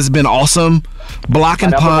Jackson has been awesome.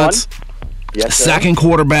 Blocking punts, yes, sacking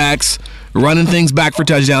quarterbacks, running things back for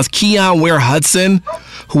touchdowns. Keon Ware-Hudson,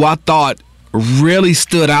 who I thought really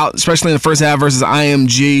stood out, especially in the first half versus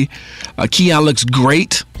IMG. Keon looks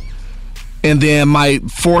great. And then my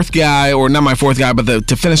 4th guy, or not my 4th guy, but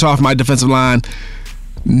to finish off my defensive line,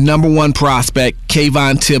 number 1 prospect,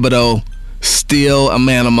 Kayvon Thibodeau, still a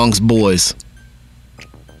man amongst boys.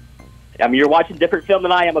 I mean, you're watching different film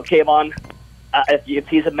than I am of Kayvon. If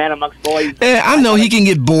he's a man amongst boys, I know he can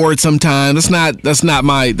get bored sometimes. That's not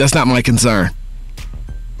my concern.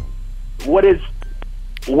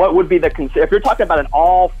 What would be the concern? If you're talking about an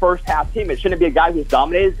all first half team, it shouldn't be a guy who's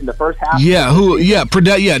dominated in the first half.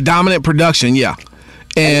 Dominant production, yeah.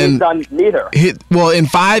 And he's done neither. In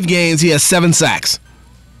 5 games, he has 7 sacks.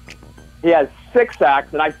 He has 6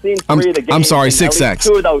 sacks, and I've seen 3 of the games. I'm sorry, and 6 sacks.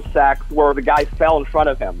 2 of those sacks where the guy fell in front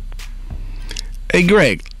of him. Hey,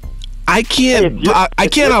 Greg, I can't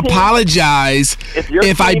apologize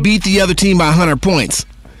if I beat the other team by 100 points.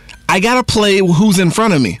 I gotta play who's in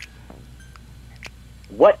front of me.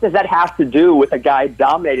 What does that have to do with a guy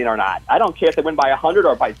dominating or not? I don't care if they win by 100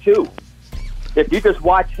 or by 2. If you just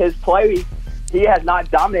watch his play, he has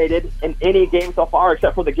not dominated in any game so far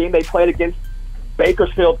except for the game they played against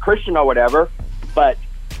Bakersfield Christian or whatever. But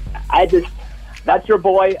that's your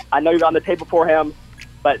boy. I know you're on the table for him.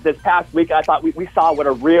 But this past week, I thought we saw what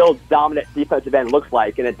a real dominant defensive end looks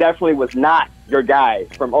like, and it definitely was not your guy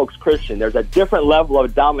from Oaks Christian. There's a different level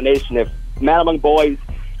of domination. If man among boys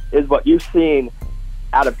is what you've seen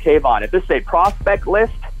out of Kayvon, if this is a prospect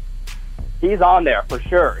list, he's on there for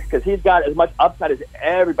sure because he's got as much upside as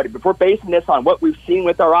everybody. But if we're basing this on what we've seen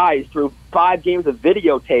with our eyes through 5 games of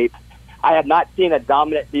videotape, I have not seen a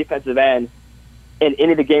dominant defensive end in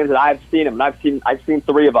any of the games that I've seen him. And I've seen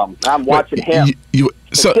 3 of them. And I'm watching him.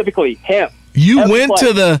 Specifically him. You went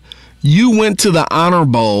to the Honor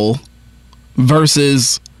Bowl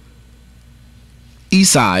versus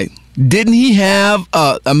Eastside. Didn't he have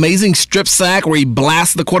an amazing strip sack where he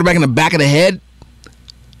blasted the quarterback in the back of the head?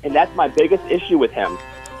 And that's my biggest issue with him.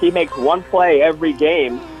 He makes one play every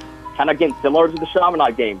game, kind of again similar to the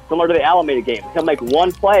Chaminade game, similar to the Alameda game. He'll make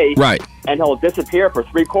one play, right, and he'll disappear for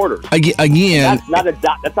 3 quarters. Again, that's not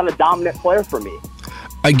a dominant player for me.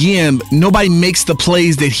 Again, nobody makes the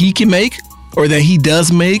plays that he can make or that he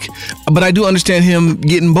does make, but I do understand him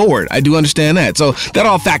getting bored. I do understand that. So that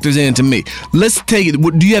all factors into me. Let's take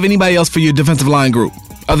it. Do you have anybody else for your defensive line group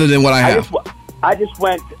other than what I have? I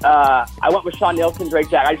went with Sean Nielsen,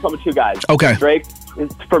 Drake Jack. I just went with 2 guys. Okay. Drake,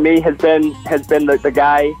 for me, has been the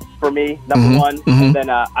guy for me, number 1. Mm-hmm. And then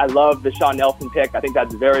I love the Sean Nielsen pick. I think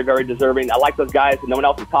that's very, very deserving. I like those guys that no one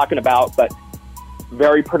else is talking about, but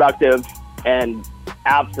very productive and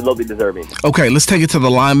absolutely deserving. Okay, let's take it to the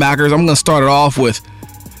linebackers. I'm going to start it off with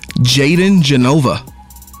Jaden Genova,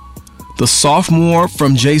 the sophomore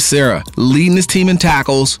from J. Sarah, leading his team in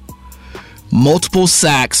tackles, multiple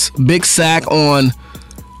sacks, big sack on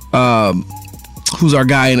who's our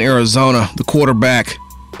guy in Arizona, the quarterback,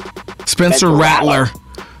 Spencer Rattler,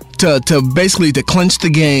 to basically to clinch the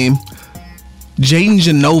game. Jaden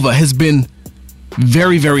Genova has been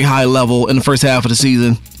very, very high level in the first half of the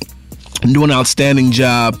season and doing an outstanding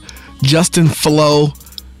job. Justin Flo,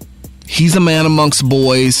 he's a man amongst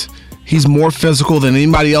boys. He's more physical than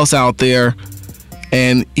anybody else out there,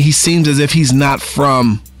 and he seems as if he's not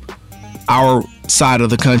from our side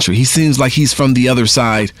of the country. He seems like he's from the other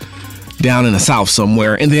side, down in the south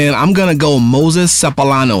somewhere. And then I'm going to go Moses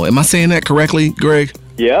Cepolano. Am I saying that correctly, Greg?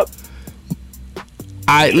 Yep.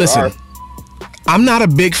 Listen, I'm not a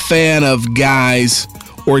big fan of guys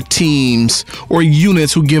or teams or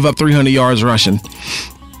units who give up 300 yards rushing.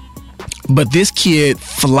 But this kid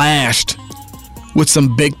flashed with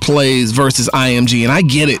some big plays versus IMG, and I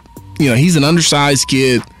get it. he's an undersized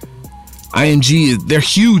kid. IMG, they're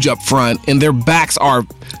huge up front, and their backs are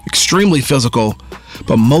extremely physical.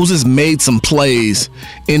 But Moses made some plays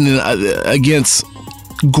against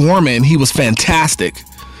Gorman. He was fantastic.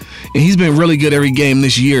 And he's been really good every game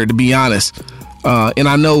this year, to be honest. And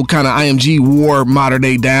I know kind of IMG wore Mater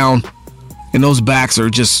Dei down, and those backs are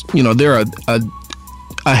just, they're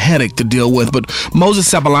a headache to deal with. But Moses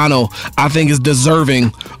Cepelano, I think, is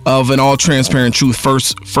deserving of an All Transparent Truth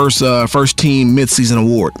first team midseason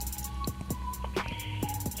award.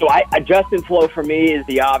 So Justin Flo for me is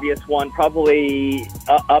the obvious one. Probably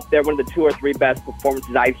up there, one of the 2 or 3 best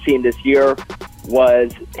performances I've seen this year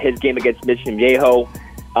was his game against Mission Viejo.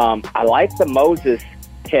 I like the Moses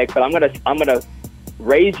pick, but I'm gonna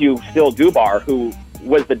raise you Still Dubar, who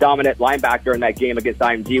was the dominant linebacker in that game against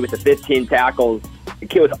IMG with the 15 tackles. The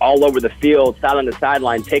kid was all over the field, sat on the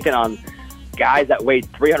sideline, taking on guys that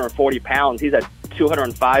weighed 340 pounds. He's a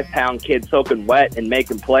 205-pound kid soaking wet and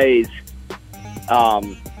making plays.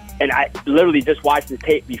 And I literally just watched his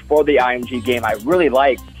tape before the IMG game. I really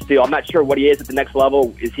like Steele. I'm not sure what he is at the next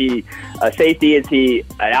level. Is he a safety? Is he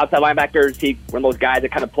an outside linebacker? Is he one of those guys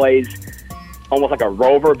that kind of plays almost like a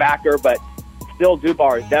rover backer? But Still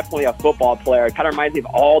Dubar is definitely a football player. It kind of reminds me of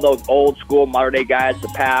all those old school Mater Dei guys of the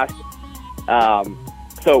past.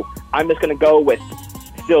 So I'm just going to go with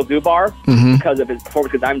Still Dubar because of his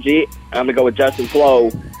performance with IMG. I'm going to go with Justin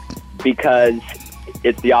Flo because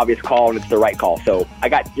it's the obvious call and it's the right call. So I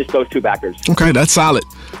got just those 2 backers. Okay, that's solid.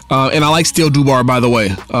 And I like Still Dubar, by the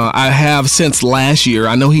way. I have since last year.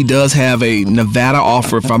 I know he does have a Nevada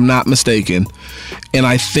offer, if I'm not mistaken. And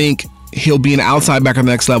I think he'll be an outside backer at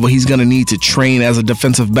the next level. He's going to need to train as a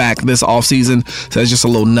defensive back this offseason. So that's just a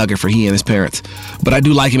little nugget for he and his parents. But I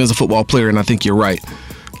do like him as a football player, and I think you're right.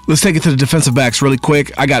 Let's take it to the defensive backs really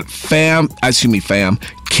quick. I got Cam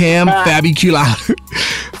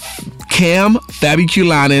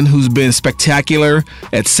Fabi-Kulainen, who's been spectacular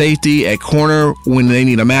at safety, at corner when they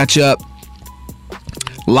need a matchup,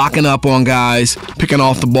 locking up on guys, picking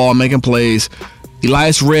off the ball, making plays.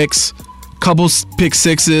 Elias Ricks, couple pick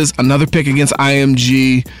sixes, another pick against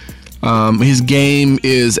IMG. His game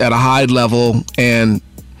is at a high level, and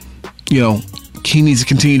he needs to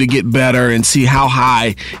continue to get better and see how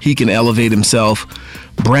high he can elevate himself.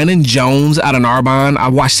 Brandon Jones out of Narbonne, I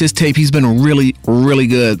watched his tape. He's been really, really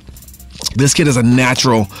good. This kid is a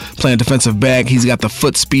natural playing defensive back. He's got the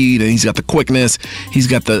foot speed and he's got the quickness. He's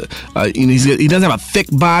got the, he doesn't have a thick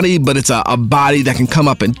body, but it's a body that can come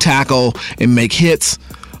up and tackle and make hits.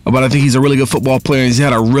 But I think he's a really good football player. He's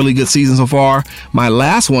had a really good season so far. My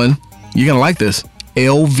last one, you're going to like this,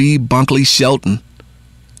 L.V. Bunkley Shelton.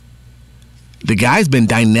 The guy's been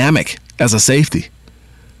dynamic as a safety.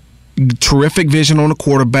 Terrific vision on the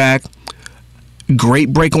quarterback.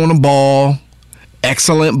 Great break on the ball.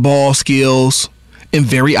 Excellent ball skills. And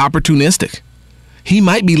very opportunistic. He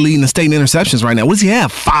might be leading the state in interceptions right now. What does he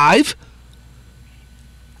have, 5?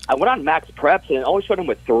 I went on Max Preps and it only showed him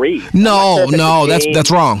with 3. No,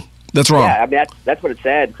 that's wrong. That's wrong. Yeah, I mean, that's what it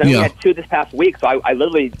said. So he had 2 this past week, so I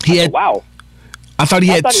literally said, wow. I thought he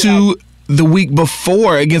had 2 the week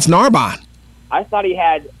before against Narbonne. I thought he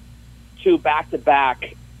had 2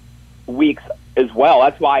 back-to-back weeks as well.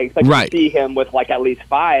 That's why I expected to see him with at least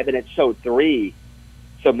 5, and it showed 3.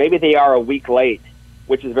 So maybe they are a week late,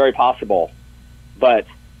 which is very possible. But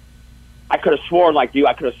I could have sworn, like you,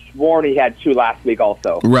 he had 2 last week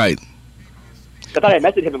also. Right. I thought I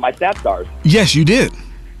mentioned him in my stat stars. Yes, you did.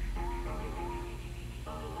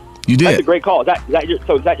 You did. That's a great call. Is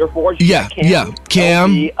that your 4? Yeah, Cam,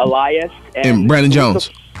 LB, Elias, and Brandon Jones.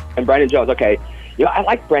 And Brandon Jones, okay. I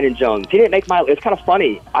like Brandon Jones. He didn't make it's kind of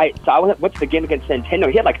funny. I went to the game against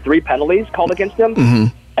Centennial. He had 3 penalties called against him.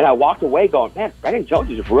 Mm-hmm. And I walked away going, man, Brandon Jones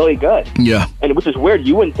is really good. Yeah. And which is weird.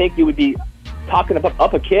 You wouldn't think you would be talking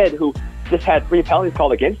up a kid who just had 3 penalties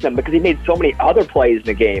called against him because he made so many other plays in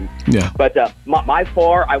the game. Yeah. But my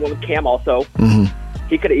 4, I went with Cam also. Mm-hmm.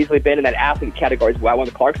 He could have easily been in that athlete category. I went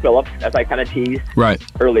with Clark Phillips, as I kind of teased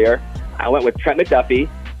earlier. I went with Trent McDuffie.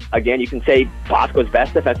 Again, you can say Bosco's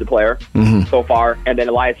best defensive player so far. And then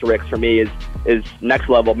Elias Ricks, for me, is next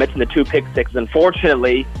level. Missing the 2 pick sixes.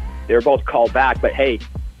 Unfortunately, they were both called back. But, hey,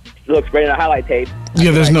 it looks great on a highlight tape.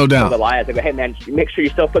 There's no doubt. Elias, I go, hey, man, make sure you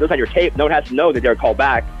still put those on your tape. No one has to know that they're called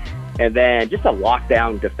back. And then just a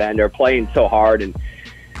lockdown defender playing so hard and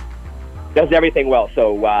does everything well.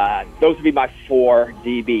 So those would be my 4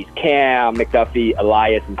 DBs. Cam, McDuffie,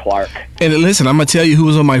 Elias, and Clark. And listen, I'm going to tell you who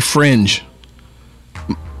was on my fringe.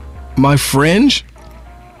 My fringe,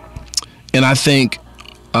 and I think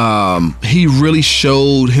he really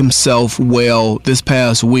showed himself well this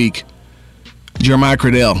past week, Jeremiah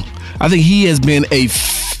Cradell. I think he has been a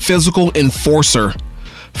physical enforcer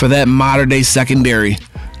for that modern-day secondary,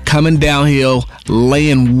 coming downhill,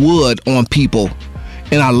 laying wood on people.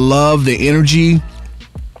 And I love the energy.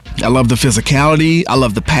 I love the physicality. I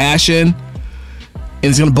love the passion. And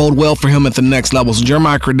it's going to bode well for him at the next level. So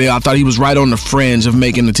Jeremiah Cradell, I thought he was right on the fringe of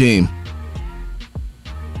making the team.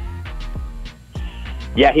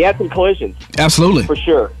 Yeah, he had some collisions. Absolutely. For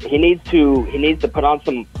sure. He needs to put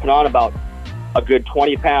on about a good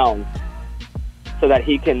 20 pounds so that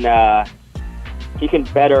he can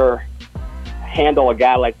better handle a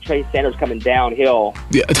guy like Trey Sanders coming downhill.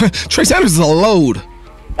 Yeah, Trey Sanders is a load.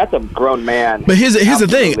 That's a grown man. But here's the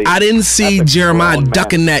thing. I didn't see Jeremiah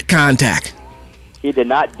ducking that contact. He did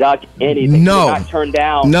not duck anything. No. He did not turn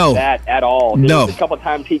down that at all. There was a couple of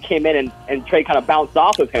times he came in and Trey kind of bounced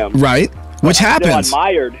off of him. Right. Which happens.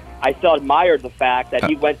 I still admired the fact that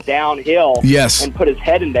he went downhill and put his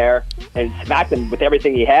head in there and smacked him with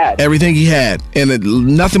everything he had. Everything he had. And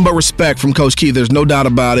nothing but respect from Coach Keith. There's no doubt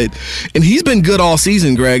about it. And he's been good all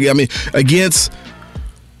season, Greg. I mean, against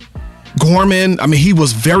Gorman, I mean, he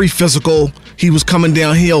was very physical. He was coming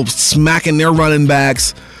downhill, smacking their running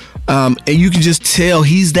backs. And you can just tell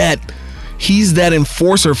he's that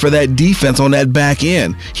enforcer for that defense on that back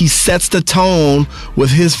end. He sets the tone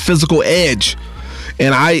with his physical edge.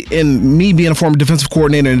 And me being a former defensive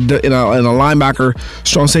coordinator and a linebacker,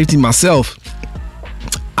 strong safety myself,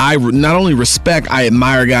 I not only respect, I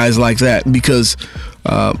admire guys like that because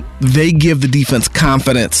they give the defense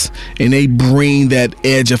confidence and they bring that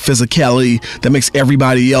edge of physicality that makes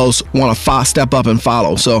everybody else want to step up and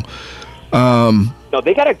follow. So, no,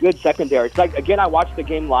 they got a good secondary. It's like, again, I watched the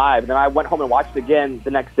game live, and then I went home and watched it again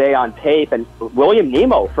the next day on tape, and William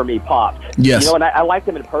Nemo, for me, popped. Yes. You know, and I liked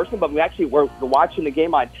him in person, but we actually were watching the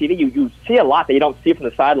game on TV. You see a lot that you don't see from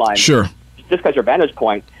the sideline. Sure. Just because your vantage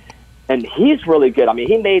point. And he's really good. I mean,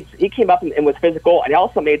 he came up and was physical, and he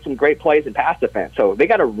also made some great plays in pass defense. So they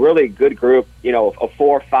got a really good group, you know, of 4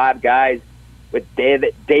 or 5 guys with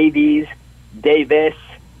Davies, Davis,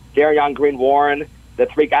 Darion Green-Warren, the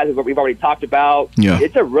 3 guys that we've already talked about. Yeah.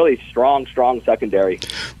 It's a really strong secondary.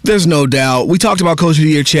 There's no doubt. We talked about Coach of the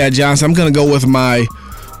Year, Chad Johnson. I'm going to go with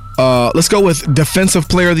let's go with Defensive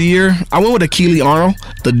Player of the Year. I went with Akili Arnold,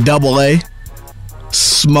 the AA.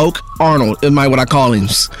 Smoke Arnold is what I call him.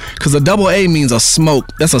 Because the AA means a smoke.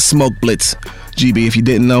 That's a smoke blitz, GB, if you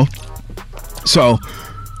didn't know. So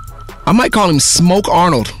I might call him Smoke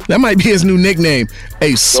Arnold. That might be his new nickname.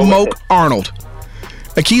 Smoke Arnold.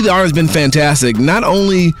 Akili Arnold's been fantastic, not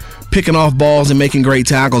only picking off balls and making great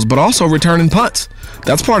tackles, but also returning punts.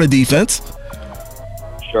 That's part of defense.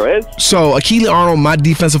 Sure is. So, Akili Arnold, my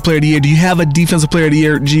Defensive Player of the Year. Do you have a Defensive Player of the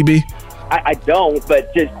Year, GB? I don't,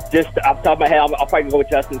 but just off the top of my head, I'll probably go with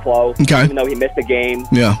Justin Flo. Okay. Even though he missed the game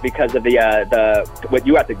because of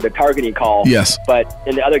the targeting call. Yes. But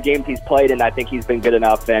in the other games he's played, and I think he's been good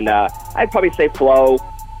enough. And I'd probably say Flo,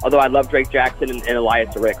 although I love Drake Jackson and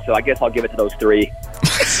Elias Rick, so I guess I'll give it to those 3.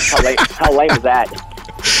 How lame is that?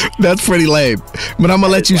 That's pretty lame. But I'm going to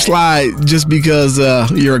let you slide just because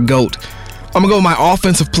you're a GOAT. I'm going to go with my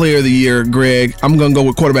Offensive Player of the Year, Greg. I'm going to go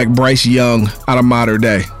with quarterback Bryce Young out of Mater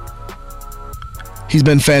Dei. He's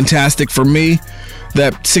been fantastic for me.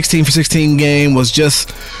 That 16 for 16 game was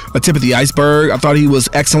just a tip of the iceberg. I thought he was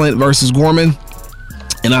excellent versus Gorman.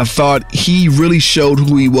 And I thought he really showed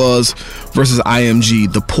who he was versus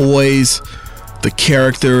IMG. The poise, the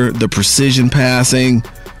character, the precision passing,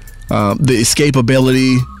 the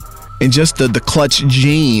escapability, and just the clutch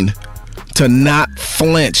gene to not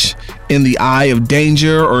flinch in the eye of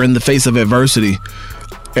danger or in the face of adversity.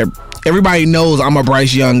 Everybody knows I'm a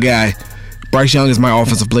Bryce Young guy. Bryce Young is my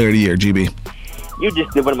Offensive Player of the Year, GB. You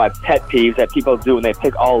just did one of my pet peeves that people do when they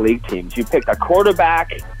pick all league teams. You picked a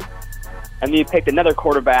quarterback, and then you picked another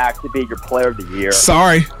quarterback to be your Player of the Year.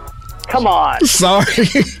 Sorry. Come on. Sorry.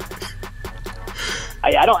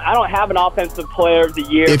 I don't have an Offensive Player of the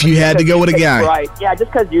Year. If you had to go with a guy. Bryce. Yeah,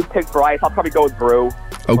 just because you picked Bryce, I'll probably go with Brew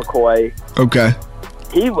McCoy. Okay.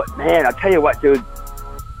 I'll tell you what, dude.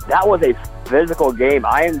 That was a physical game.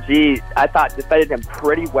 IMG, I thought, defended him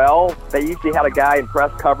pretty well. They usually had a guy in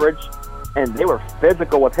press coverage, and they were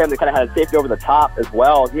physical with him. They kind of had a safety over the top as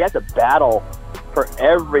well. He had to battle for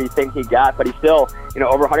everything he got, but he still,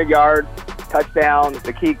 over 100 yards, touchdown,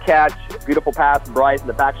 the key catch, beautiful pass from Bryce in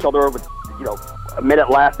the back shoulder with, a minute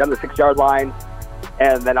left down the 6-yard line.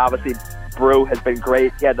 And then obviously Brew has been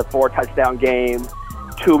great. He had the 4-touchdown game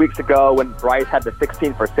 2 weeks ago when Bryce had the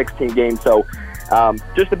 16 for 16 game. So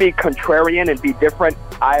just to be contrarian and be different,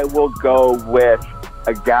 I will go with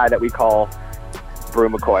a guy that we call Brew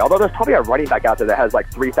McCoy. Although there's probably a running back out there that has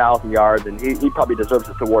like 3,000 yards, and he probably deserves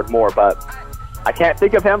this award more, but I can't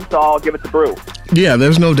think of him, so I'll give it to Brew. Yeah,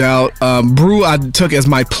 there's no doubt. Brew I took as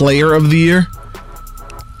my player of the year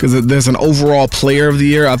because there's an overall player of the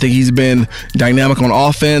year. I think he's been dynamic on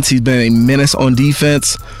offense. He's been a menace on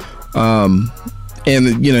defense. And,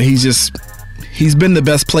 he's been the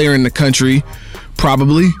best player in the country,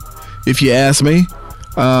 probably, if you ask me.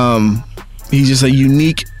 He's just a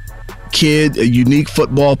unique kid, a unique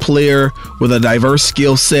football player with a diverse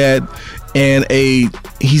skill set, and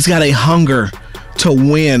he's got a hunger to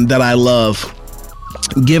win that I love.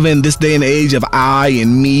 Given this day and age of I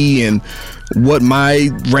and me and what my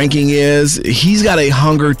ranking is, he's got a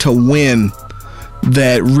hunger to win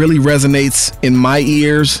that really resonates in my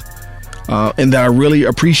ears and that I really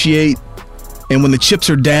appreciate. And when the chips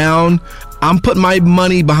are down, I'm putting my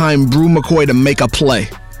money behind Brew McCoy to make a play.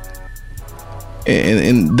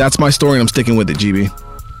 And that's my story, and I'm sticking with it, GB.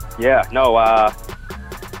 Yeah, no,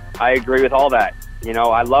 I agree with all that.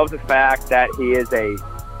 I love the fact that he is a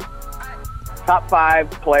top 5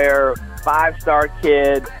 player, 5-star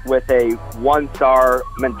kid with a 1-star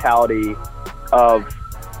mentality of,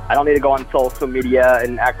 I don't need to go on social media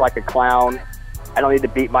and act like a clown. I don't need to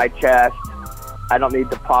beat my chest. I don't need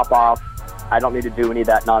to pop off. I don't need to do any of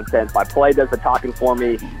that nonsense. My play does the talking for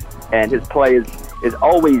me, and his play is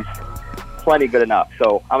always plenty good enough.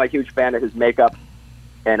 So I'm a huge fan of his makeup,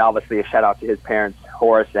 and obviously a shout out to his parents,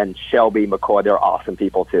 Horace and Shelby McCoy. They're awesome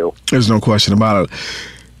people too. There's no question about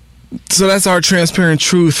it. So that's our Transparent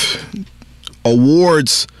Truth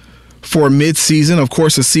awards for mid-season. Of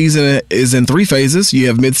course, the season is in 3 phases. You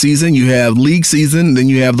have mid-season, you have league season, then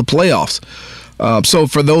you have the playoffs. So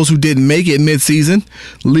for those who didn't make it mid-season,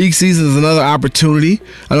 league season is another opportunity.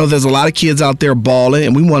 I know there's a lot of kids out there balling,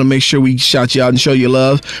 and we want to make sure we shout you out and show you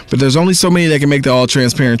love. But there's only so many that can make the All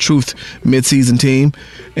Transparent Truth mid-season team.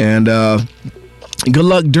 And good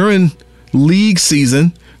luck during league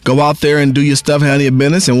season. Go out there and do your stuff, handle your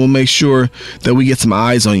business, and we'll make sure that we get some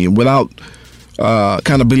eyes on you. Without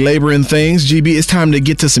kind of belaboring things, GB, it's time to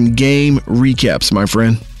get to some game recaps, my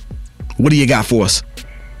friend. What do you got for us?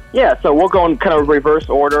 Yeah, so we'll go in kind of reverse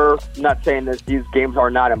order. I'm not saying that these games are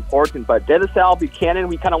not important, but De La Salle, Buchanan,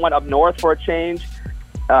 we kind of went up north for a change.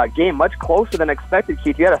 Game much closer than expected,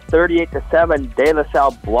 Keith. You had a 38-7 De La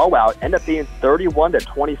Salle blowout, ended up being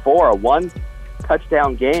 31-24, a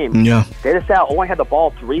 1-touchdown game. Yeah. De La Salle only had the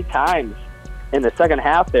ball 3 times in the second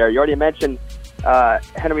half there. You already mentioned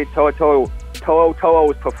Henry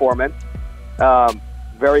To'o's performance.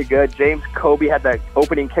 Very good. James Kobe had the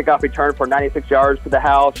opening kickoff return for 96 yards to the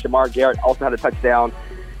house. Shamar Garrett also had a touchdown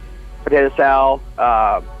for De La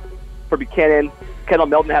Salle. For Buchanan, Kendall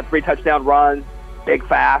Milton had 3 touchdown runs. Big,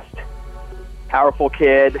 fast, powerful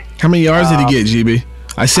kid. How many yards did he get, GB?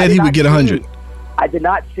 I said he would get 100. I did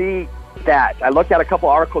not see that. I looked at a couple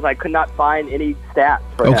articles. I could not find any stats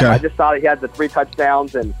for him. I just saw that he had the 3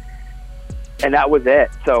 touchdowns, and that was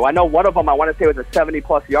it. So I know one of them, I want to say, was a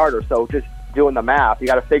 70-plus yarder. So just doing the math, you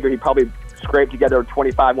got to figure he probably scraped together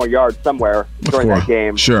 25 more yards somewhere during that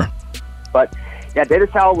game. Sure. But, yeah, De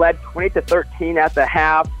La Salle led 20-13 at the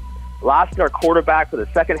half. Lost their quarterback for the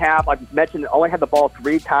second half. Like you mentioned, only had the ball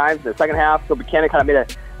 3 times in the second half. So Buchanan kind of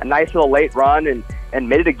made a nice little late run and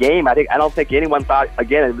made it a game. I don't think anyone thought,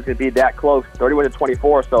 again, it was going to be that close,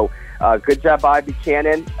 31-24. So good job by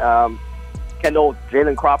Buchanan. Kendall,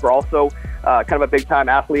 Jalen Cropper also kind of a big-time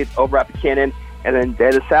athlete over at Buchanan. And then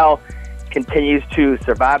De La Salle continues to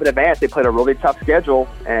survive and advance. They played a really tough schedule,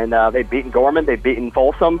 and they've beaten Gorman, they've beaten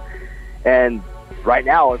Folsom, and right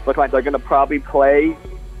now it's looking like they're going to probably play,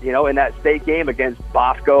 in that state game against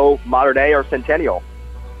Bosco, Mater Dei, or Centennial,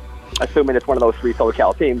 assuming it's one of those 3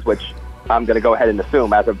 SoCal teams, which I'm going to go ahead and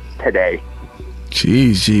assume as of today.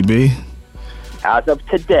 Jeez, GB. As of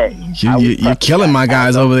today. You're killing my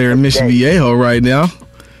guys over there in Mission Viejo right now.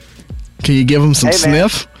 Can you give them some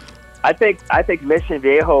sniff? I think Mission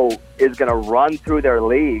Viejo is going to run through their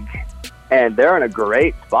league, and they're in a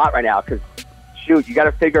great spot right now because, shoot, you got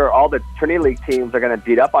to figure all the Trinity League teams are going to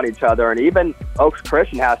beat up on each other, and even Oaks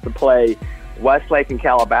Christian has to play Westlake and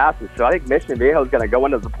Calabasas. So I think Mission Viejo is going to go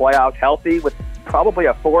into the playoffs healthy with probably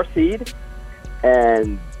a 4 seed,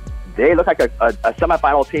 and they look like a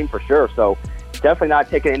semifinal team for sure. So definitely not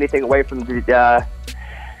taking anything away from the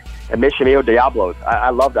Mission Viejo Diablos. I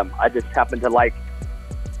love them. I just happen to like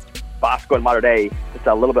Bosco and Mater Dei just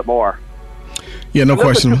a little bit more. Yeah, no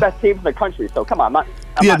question. They're the 2 best teams in the country, so come on.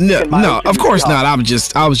 Of course not.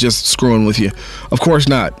 I was just screwing with you. Of course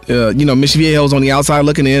not. Mission Viejo's on the outside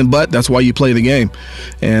looking in, but that's why you play the game.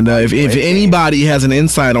 And if anybody has an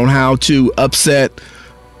insight on how to upset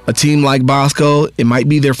a team like Bosco, it might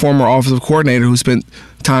be their former offensive coordinator who spent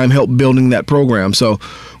time help building that program. So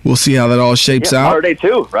we'll see how that all shapes out. Mater Dei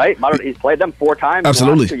too, right? He's played them 4 times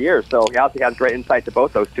Absolutely. in the last 2 years, so he obviously has great insight to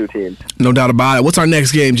both those two teams. No doubt about it. What's our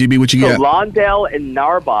next game, GB? What you So got? Lawndale and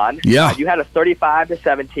Narbonne. Yeah. You had a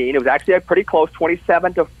 35-17. It was actually a pretty close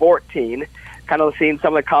 27-14. Kind of seeing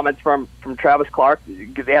some of the comments from Travis Clark.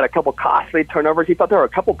 They had a couple costly turnovers. He thought they were a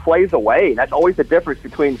couple plays away. And that's always the difference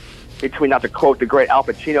between, not to quote the great Al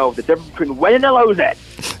Pacino, the difference between winning and losing.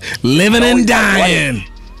 Living and dying.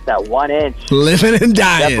 That 1 inch Living and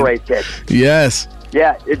dying. separates it. Yes.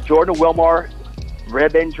 Yeah, Jordan Wilmore,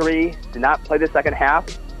 rib injury, did not play the second half.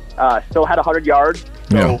 Still had 100 yards.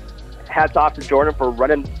 So Yeah. hats off to Jordan for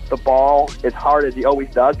running the ball as hard as he always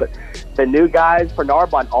does. But the new guys for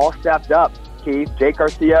Narbonne all stepped up. Keith, Jake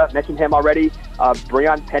Garcia, mentioned him already.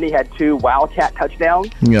 Breon Penny had 2 Wildcat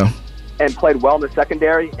touchdowns Yeah. and played well in the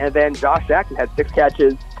secondary. And then Josh Jackson had 6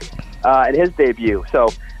 catches in his debut. So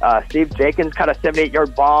Steve Jenkins caught a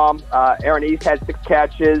 78-yard bomb. Aaron East had 6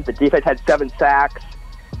 catches. The defense had 7 sacks.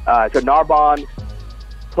 So Narbonne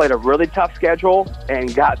played a really tough schedule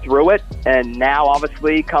and got through it. And now,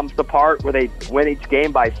 obviously, comes the part where they win each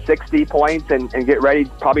game by 60 points and get ready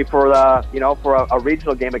probably for a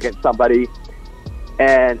regional game against somebody.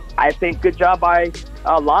 And I think good job by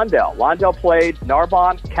Lawndale. Lawndale played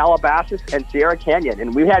Narbonne, Calabasas, and Sierra Canyon.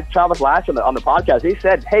 And we had Travis last on the podcast. He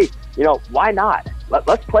said, hey, why not?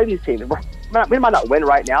 Let's play these teams. We might not win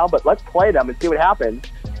right now, but let's play them and see what happens.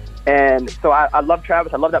 And so I love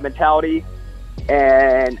Travis. I love that mentality.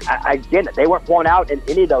 And again, they weren't blown out in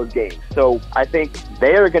any of those games. So I think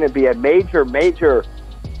they are going to be a major,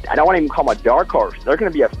 I don't want to even call them a dark horse. They're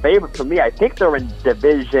going to be a favorite for me. I think they're in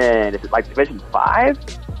Division 5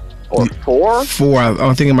 or 4? 4.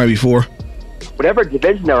 I think it might be 4. Whatever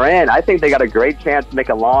division they're in, I think they got a great chance to make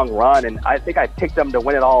a long run. And I think I picked them to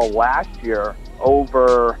win it all last year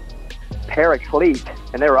over Paraclete,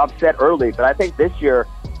 and they were upset early. But I think this year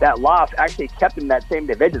that loss actually kept them in that same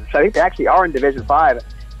division. So I think they actually are in Division 5.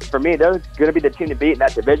 For me, they're going to be the team to beat in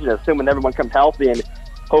that division, assuming everyone comes healthy. And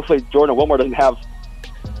hopefully Jordan Wilmore doesn't have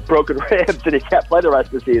broken ribs and he can't play the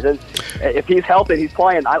rest of the season. If he's healthy and he's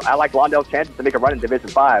playing, I like Lawndale's chances to make a run in Division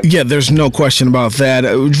 5. Yeah, there's no question about that.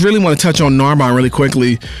 I really want to touch on Narbonne really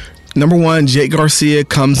quickly. Number 1, Jake Garcia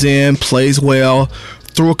comes in, plays well,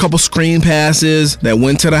 threw a couple screen passes that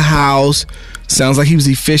went to the house. Sounds like he was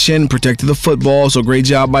efficient and protected the football, so great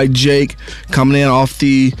job by Jake coming in off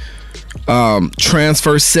the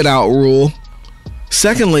transfer sit-out rule.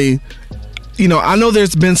 Secondly, I know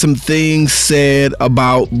there's been some things said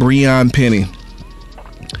about Breon Penny.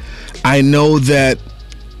 I know that,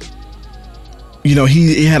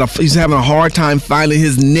 he's having a hard time finding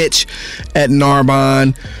his niche at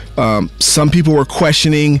Narbonne. Some people were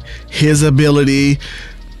questioning his ability.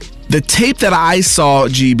 The tape that I saw,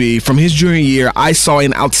 GB, from his junior year, I saw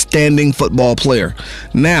an outstanding football player.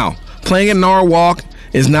 Now, playing at Norwalk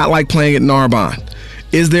is not like playing at Narbonne.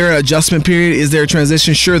 Is there an adjustment period? Is there a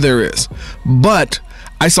transition? Sure there is. But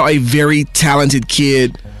I saw a very talented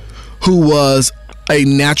kid who was a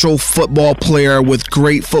natural football player with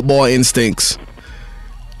great football instincts.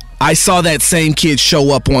 I saw that same kid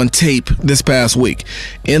show up on tape this past week.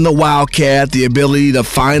 In the Wildcat, the ability to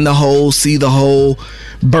find the hole, see the hole,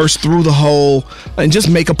 burst through the hole, and just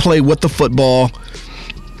make a play with the football.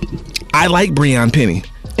 I like Breon Penny.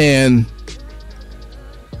 And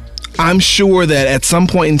I'm sure that at some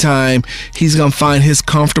point in time, he's going to find his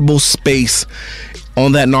comfortable space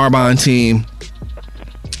on that Narbonne team.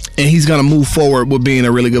 And he's going to move forward with being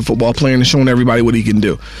a really good football player and showing everybody what he can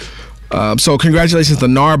do. So congratulations to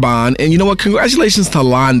Narbonne. And you know what? Congratulations to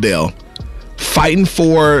Lawndale. Fighting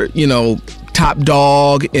for, top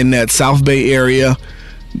dog in that South Bay area.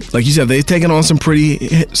 Like you said, they've taken on some pretty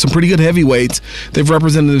good heavyweights. They've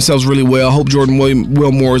represented themselves really well. Hope Jordan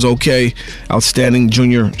Wilmore is okay. Outstanding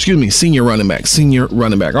senior running back.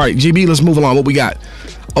 All right, GB, let's move along. What we got?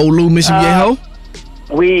 Olu, Mission Viejo?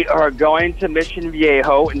 We are going to Mission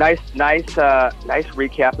Viejo. Nice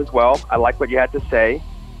recap as well. I like what you had to say.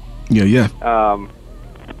 Yeah. I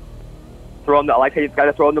like how you've got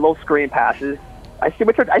to throw in the little screen passes. I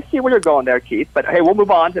see where you're going there, Keith. But hey, we'll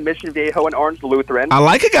move on to Mission Viejo and Orange Lutheran. I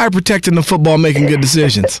like a guy protecting the football, making good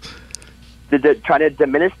decisions. Trying to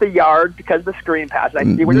diminish the yards because of the screen pass. I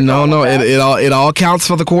see where you're going. No, it all counts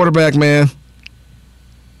for the quarterback, man.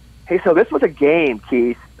 Hey, so this was a game,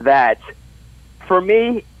 Keith, that for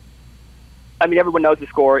me, everyone knows the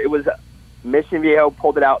score. It was Mission Viejo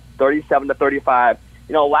pulled it out 37-35.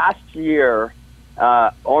 Last year,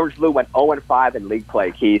 Orange Blue went 0-5 in league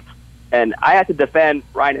play, Keith. And I had to defend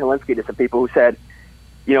Ryan Helinski to some people who said,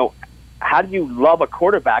 how do you love a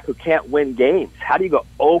quarterback who can't win games? How do you go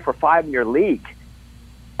 0-5 in your league?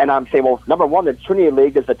 And I'm saying, well, number one, the Trinity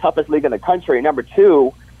League is the toughest league in the country. And number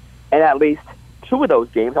two, in at least two of those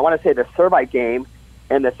games, I want to say the Servite game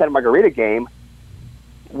and the Santa Margarita game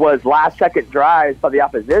was last-second drives by the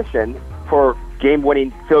opposition for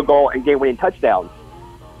game-winning field goal and game-winning touchdowns.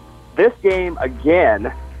 This game,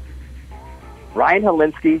 again, Ryan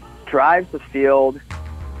Helinski drives the field.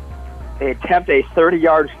 They attempt a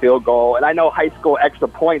 30-yard field goal, and I know high school extra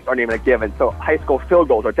points aren't even a given, so high school field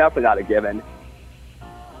goals are definitely not a given.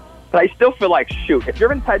 But I still feel like, shoot, if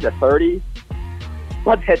you're inside the 30,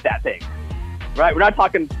 let's hit that thing. Right? We're not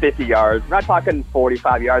talking 50 yards. We're not talking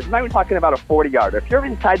 45 yards. We're not even talking about a 40-yarder. If you're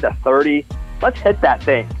inside the 30, let's hit that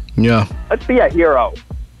thing. Yeah. Let's be a hero.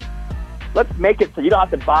 Let's make it so you don't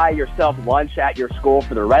have to buy yourself lunch at your school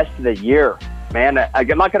for the rest of the year. Man, I'm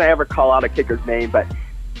not going to ever call out a kicker's name, but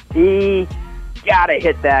he got to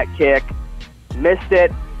hit that kick. Missed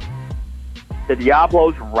it. The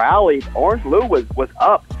Diablos rallied. Orange Lou was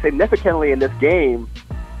up significantly in this game.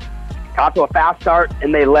 Got to a fast start,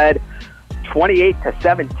 and they led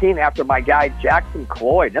 28-17 after my guy Jackson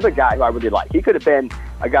Cloyd, another guy who I really like. He could have been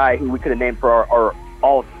a guy who we could have named for our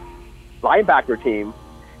all linebacker team.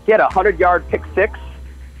 He had a 100-yard pick six.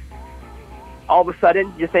 All of a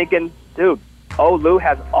sudden, you're thinking, dude, Lou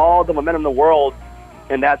has all the momentum in the world,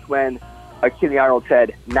 and that's when Keely Arnold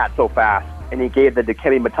said, not so fast, and he gave the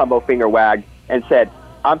Dikembe Mutombo finger wag and said,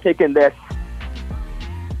 I'm taking this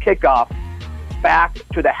kickoff back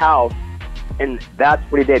to the house, and that's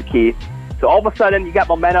what he did, Keith. So all of a sudden, you got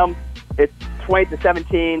momentum. It's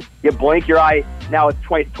 20-17. You blink your eye. Now it's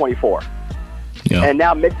 20-24. Yeah. And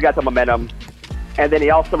now Mitch got the momentum. And then he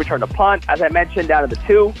also returned a punt, as I mentioned, down to the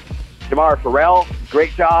 2. Jamar Farrell,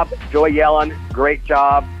 great job. Joey Yellen, great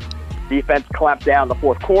job. Defense clamped down the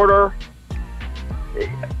fourth quarter.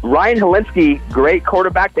 Ryan Helinski, great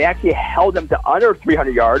quarterback. They actually held him to under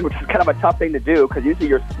 300 yards, which is kind of a tough thing to do because usually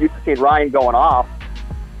you're used to seeing Ryan going off.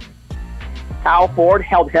 Al Ford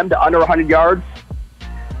held him to under 100 yards.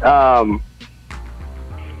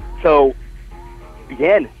 So,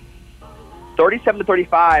 again,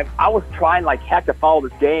 37-35. I was trying like heck to follow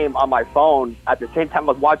this game on my phone. At the same time,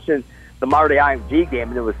 I was watching the Mater Dei IMG game,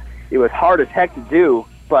 and it was hard as heck to do.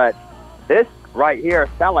 But this right here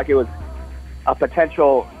sounded like it was a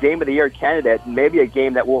potential game of the year candidate, and maybe a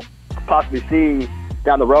game that we'll possibly see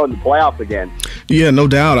down the road in the playoffs again. Yeah, no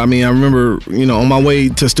doubt. I mean, I remember, on my way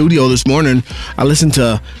to studio this morning, I listened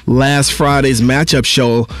to last Friday's matchup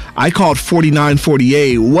show. I called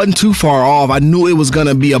 49-48. Wasn't too far off. I knew it was going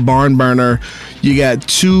to be a barn burner. You got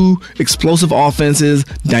two explosive offenses,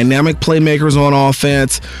 dynamic playmakers on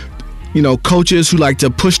offense, coaches who like to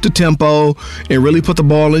push the tempo and really put the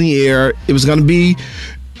ball in the air. It was going to be,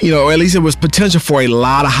 or at least it was potential for a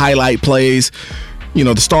lot of highlight plays.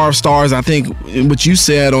 The star of stars, I think, what you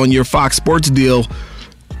said on your Fox Sports deal,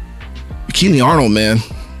 Keely Arnold, man.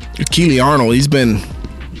 Keely Arnold, he's been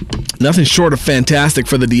nothing short of fantastic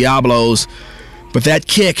for the Diablos. But that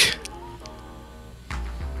kick,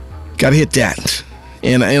 got to hit that.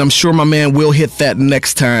 And I'm sure my man will hit that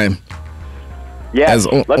next time. Yeah,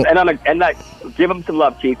 and give him some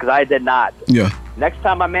love, Chief, because I did not. Yeah. Next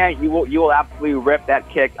time, my man, you will absolutely rip that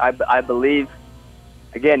kick. I believe,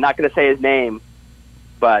 again, not going to say his name,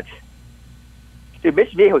 but, dude,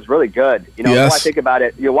 Mitch Viejo was really good. Yes. When I think about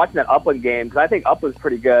it, you're watching that Upland game, because I think Upland's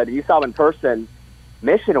pretty good. You saw them in person.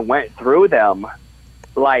 Mission went through them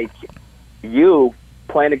like you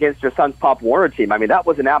playing against your son's Pop Warner team. I mean, that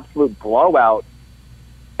was an absolute blowout.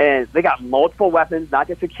 And they got multiple weapons, not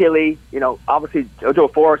just Achille. Obviously,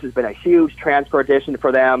 JoJo Forrest has been a huge transfer addition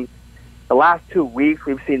for them. The last 2 weeks,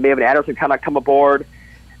 we've seen Maven Anderson kind of come aboard.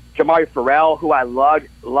 Jamari Farrell, who I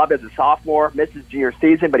loved as a sophomore, missed his junior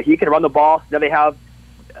season, but he can run the ball. Now they have,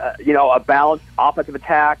 a balanced offensive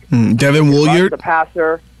attack. Devin Woolyard, the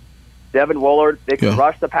passer. Devin Woolard. They can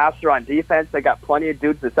rush the passer on defense. They got plenty of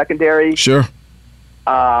dudes in the secondary. Sure.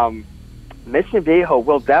 Mission Viejo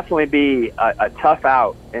will definitely be a tough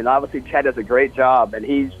out, and obviously Chad does a great job, and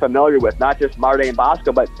he's familiar with not just Mater Dei and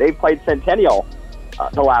Bosco, but they've played Centennial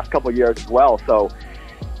the last couple of years as well. So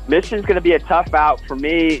Mission's going to be a tough out for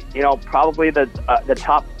me. Probably the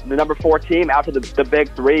number 4 team after the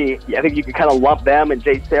big three. I think you can kind of lump them and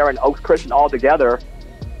Jay Sarah and Oaks Christian all together.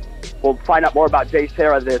 We'll find out more about Jay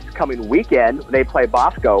Sarah this coming weekend when they play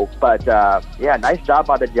Bosco. But, nice job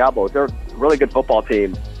by the Diablos. They're a really good football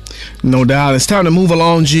team. No doubt. It's time to move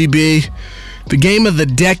along, GB. The game of the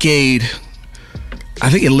decade. I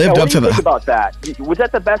think it lived up to the... What do you think about that? Was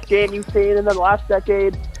that the best game you've seen in the last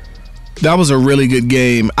decade? That was a really good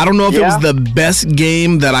game. I don't know if it was the best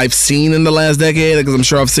game that I've seen in the last decade, because I'm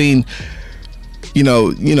sure I've seen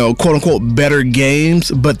quote unquote better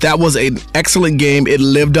games, but that was an excellent game. It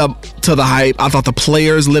lived up to the hype. I thought the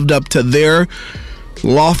players lived up to their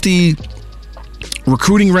lofty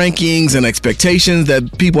recruiting rankings and expectations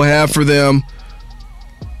that people have for them.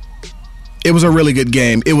 It was a really good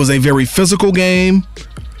game. It was a very physical game.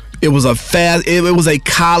 It was a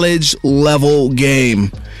college level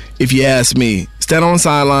game, if you ask me. Stand on the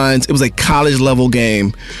sidelines. It was a college level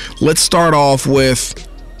game. Let's start off with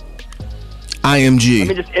IMG. Let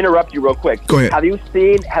me just interrupt you real quick. Go ahead. Have you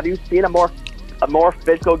seen a more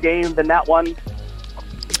physical game than that one?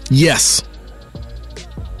 Yes.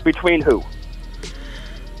 Between who?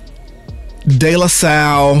 De La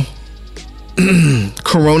Salle,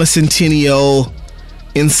 Corona Centennial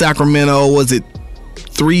in Sacramento. Was it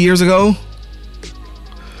 3 years ago?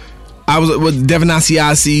 I was with Devin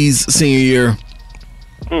Asiasi's senior year.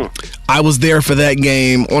 I was there for that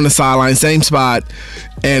game on the sideline, same spot,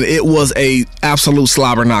 and it was a absolute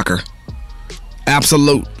slobber knocker.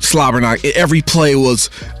 Absolute slobber knocker. Every play was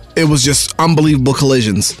just unbelievable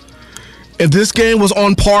collisions. If this game was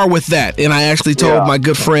on par with that, and I actually told my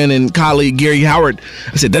good friend and colleague Gary Howard,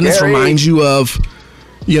 I said, doesn't this remind you of,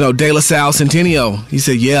 De La Salle Centennial? He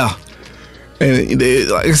said, yeah. And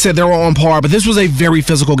like I said, they were on par, but this was a very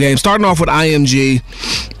physical game. Starting off with IMG,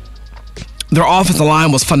 their offensive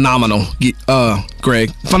line was phenomenal,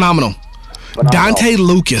 Greg. Phenomenal. Dante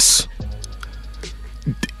Lucas.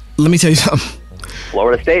 Let me tell you something.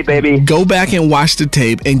 Florida State, baby. Go back and watch the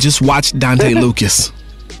tape and just watch Dante Lucas.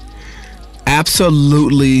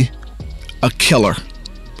 Absolutely a killer.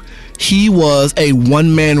 He was a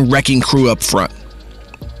one-man wrecking crew up front.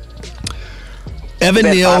 Evan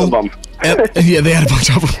Neal. Yeah, they had a bunch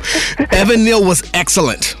of them. Evan Neal was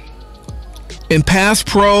excellent. In pass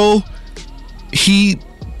pro, he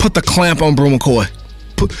put the clamp on Brew McCoy.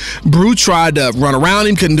 Brew tried to run around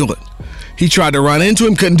him, couldn't do it. He tried to run into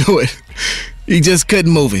him, couldn't do it. He just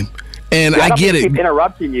couldn't move him. And I get it. I keep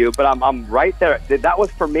interrupting you, but I'm right there. That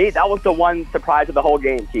was, for me, that was the one surprise of the whole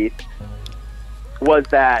game, Keith, was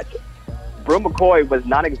that Brew McCoy was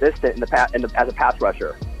non-existent as a pass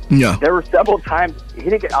rusher. Yeah. There were several times he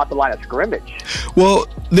didn't get out the line of scrimmage. Well,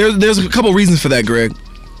 there's a couple reasons for that, Greg.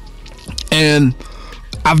 And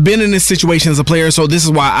I've been in this situation as a player, so this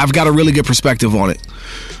is why I've got a really good perspective on it.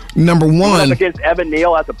 Number one, against Evan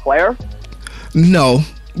Neal as a player? No,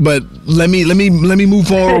 but let me move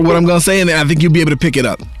forward with what I'm going to say, and I think you'll be able to pick it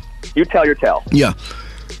up. You tell your tale. Yeah.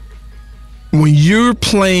 When you're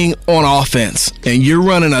playing on offense and you're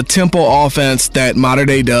running a tempo offense that Mater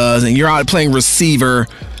Dei does, and you're out playing receiver,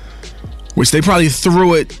 which they probably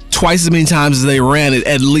threw it twice as many times as they ran it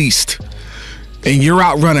at least, and you're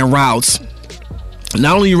out running routes.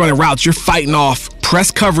 Not only are you running routes, you're fighting off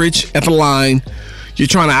press coverage at the line. You're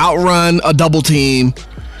trying to outrun a double team.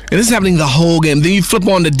 And this is happening the whole game. Then you flip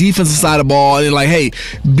on the defensive side of the ball and you're like, hey,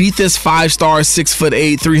 beat this 5-star,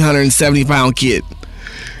 6'8", 370-pound kid.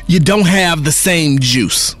 You don't have the same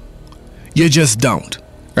juice. You just don't,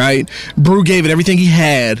 right? Brew gave it everything he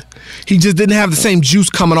had. He just didn't have the same juice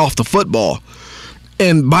coming off the football.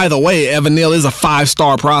 And by the way, Evan Neal is a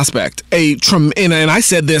 5-star prospect. And I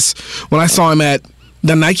said this when I saw him at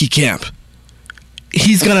the Nike camp.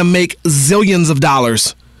 He's going to make zillions of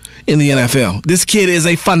dollars in the NFL. This kid is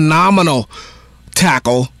a phenomenal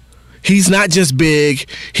tackle. He's not just big.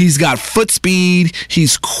 He's got foot speed.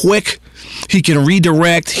 He's quick. He can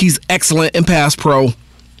redirect. He's excellent in pass pro.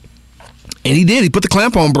 And he did. He put the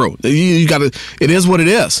clamp on Brew. It is what it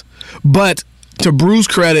is. But to Brew's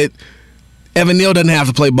credit, Evan Neal doesn't have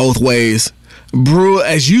to play both ways. Brew,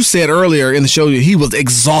 as you said earlier in the show, he was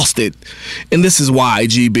exhausted. And this is why,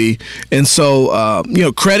 GB. And so,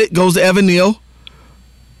 credit goes to Evan Neal.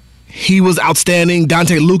 He was outstanding.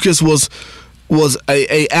 Dante Lucas was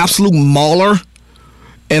a absolute mauler.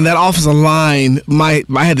 And that offensive line, I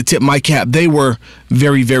had to tip my cap. They were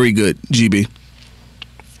very, very good, GB.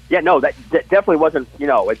 Yeah, no, that definitely wasn't,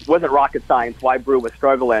 it wasn't rocket science why Brew was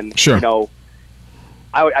struggling. Sure.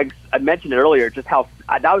 I mentioned it earlier, just how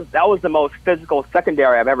that was the most physical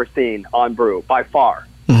secondary I've ever seen on Brew, by far.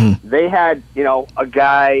 Mm-hmm. They had, a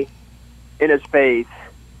guy in his face,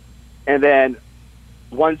 and then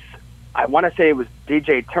once, I want to say it was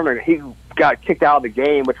DJ Turner, he got kicked out of the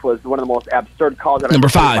game, which was one of the most absurd calls I've ever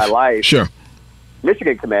seen in my life. Sure.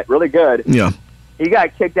 Michigan commit, really good. Yeah. He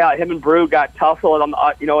got kicked out. Him and Brew got tussled on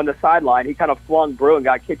the sideline. He kind of flung Brew and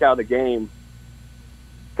got kicked out of the game.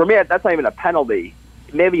 For me, that's not even a penalty.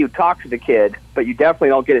 Maybe you talk to the kid, but you definitely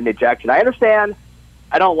don't get an ejection. I understand.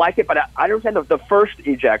 I don't like it, but I understand the first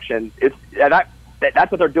ejection.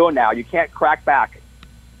 That's what they're doing now. You can't crack back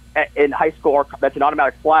in high school. That's an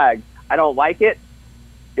automatic flag. I don't like it.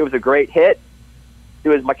 It was a great hit.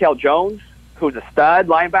 There was Michael Jones, who's a stud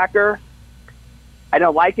linebacker. I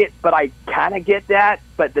don't like it, but I kind of get that.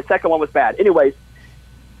 But the second one was bad. Anyways,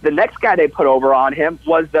 the next guy they put over on him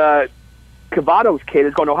was the Cavado's kid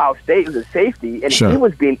who's going to Ohio State, who's a safety, and he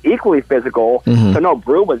was being equally physical. So, no,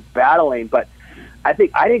 Brew was battling, but I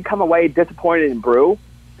think I didn't come away disappointed in Brew.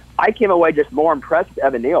 I came away just more impressed with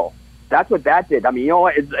Evan Neal. That's what that did. I mean, you know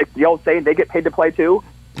what? It's like the old saying, they get paid to play too.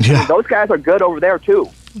 Yeah. I mean, those guys are good over there too.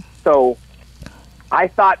 So I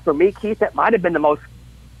thought, for me, Keith, that might have been the most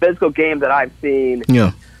physical game that I've seen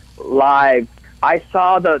live. I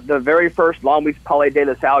saw the very first Long Beach Poly De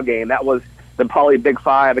La Salle game. That was the Poly Big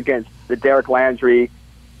Five against the Derek Landry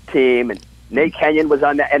team, and Nate Kenyon was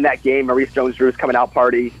in that game. Maurice Jones-Drew's coming out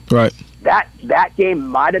party. Right. That game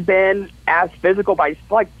might have been as physical, but I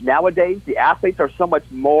feel like nowadays the athletes are so much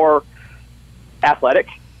more athletic.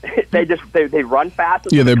 they run faster.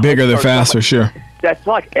 Yeah, they're bigger, they're faster, sure. That's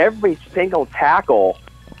like every single tackle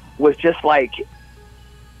was just like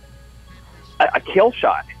a kill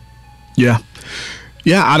shot. Yeah.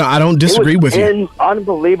 Yeah, I don't disagree with you.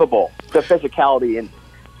 Unbelievable, the physicality. And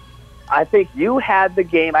I think you had the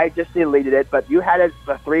game. I just deleted it, but you had a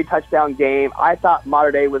 3-touchdown game. I thought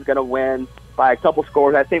Mater Dei was going to win by a couple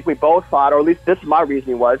scores. I think we both thought, or at least this is my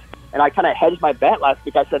reasoning was, and I kind of hedged my bet last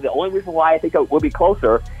week. I said the only reason why I think it will be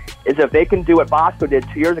closer is if they can do what Bosco did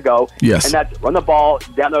 2 years ago, and that's run the ball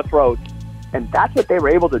down their throats. And that's what they were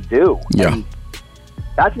able to do. Yeah. And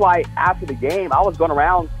that's why after the game, I was going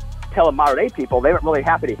around telling Mater Dei people, they weren't really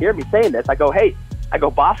happy to hear me saying this. I go,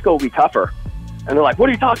 Bosco will be tougher. And they're like, what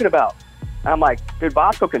are you talking about? And I'm like, dude,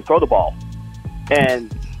 Bosco can throw the ball.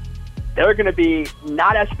 And they're going to be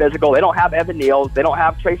not as physical. They don't have Evan Neal. They don't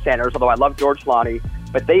have Trey Sanders, although I love George Solani.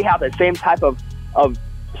 But they have the same type of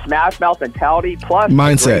smash mouth mentality plus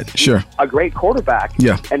mindset, a great quarterback.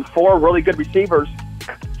 Yeah. And 4 really good receivers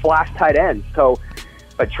 / tight ends. So,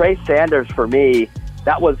 but Trey Sanders, for me,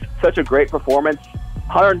 that was such a great performance.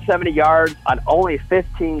 170 yards on only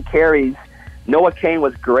 15 carries. Noah Cain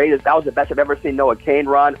was great. That was the best I've ever seen Noah Cain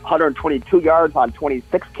run. 122 yards on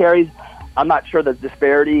 26 carries. I'm not sure the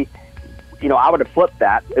disparity. I would have flipped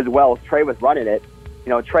that as well as Trey was running it.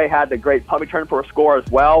 Trey had the great punt return for a score as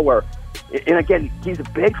well. And again, he's a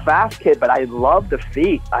big, fast kid, but I love the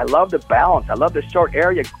feet. I love the balance. I love the short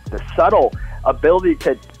area, the subtle ability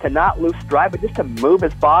to not lose stride, but just to move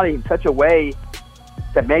his body in such a way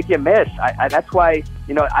to make you miss. That's why,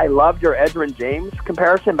 I loved your Edgerrin James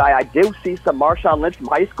comparison, but I do see some Marshawn Lynch from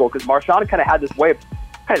high school, because Marshawn kind of had this way of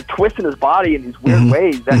kind of twisting his body in these weird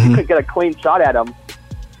ways that you couldn't get a clean shot at him.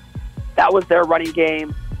 That was their running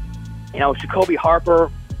game. Jacoby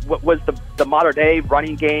Harper was the Mater Dei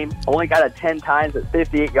running game. Only got it 10 times at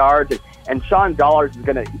 58 yards. And Sean Dollars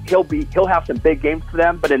is he'll have some big games for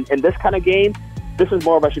them. But in this kind of game, this is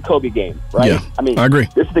more of a Jacoby game, right? Yeah, I agree.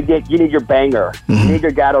 This is the game. You need your banger. You need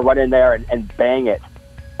your guy to run in there and bang it.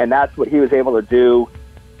 And that's what he was able to do.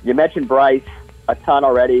 You mentioned Bryce a ton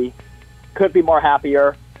already. Couldn't be more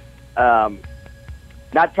happier.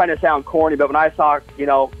 Not trying to sound corny, but when I saw,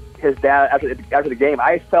 his dad after the game,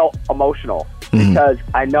 I felt emotional because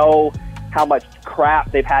I know how much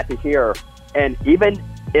crap they've had to hear. And even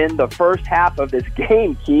in the first half of this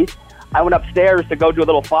game, Keith, I went upstairs to go do a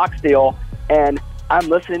little Fox deal, and I'm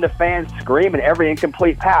listening to fans screaming every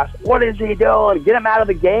incomplete pass. What is he doing? Get him out of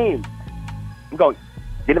the game. I'm going,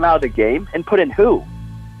 get him out of the game? And put in who?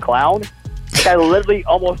 Clown? I literally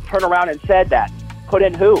almost turned around and said that. Put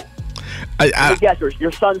in who? I guess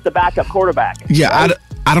your son's the backup quarterback. Yeah, right?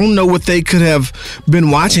 I don't know what they could have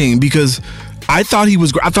been watching, because I thought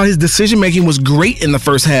his decision making was great in the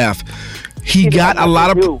first half. He got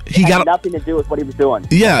nothing to do with what he was doing.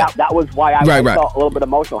 Yeah, that was why I felt a little bit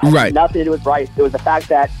emotional. It had nothing to do with Bryce. It was the fact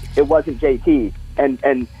that it wasn't JT,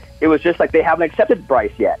 and it was just like they haven't accepted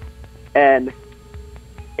Bryce yet, and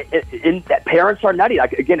that parents are nutty.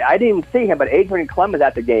 Like, again, I didn't even see him, but Adrian Clem was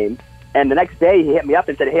at the game, and the next day he hit me up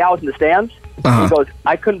and said, "Hey, I was in the stands." He goes,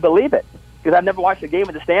 "I couldn't believe it, because I've never watched a game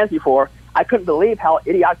in the stands before. I couldn't believe how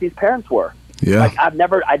idiotic these parents were. Yeah, like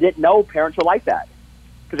I didn't know parents were like that."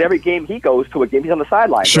 Because every game he goes to, he's on the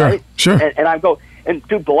sideline, right? Sure. And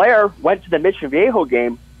dude, Blair went to the Mission Viejo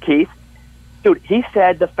game, Keith. Dude, he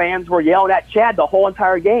said the fans were yelling at Chad the whole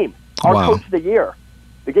entire game. Our coach of the year.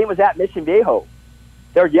 The game was at Mission Viejo.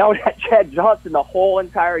 They're yelling at Chad Johnson the whole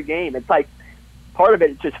entire game. It's like, part of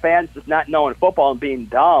it is just fans just not knowing football and being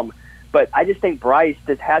dumb. But I just think Bryce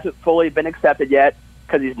just hasn't fully been accepted yet,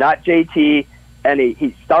 because he's not JT. And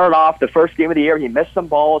he started off the first game of the year, he missed some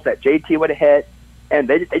balls that JT would have hit. And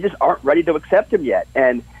they just aren't ready to accept him yet.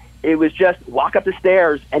 And it was just walk up the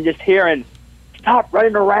stairs and just hearing, stop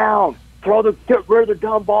running around, get rid of the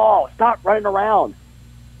dumb ball, stop running around.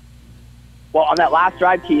 Well, on that last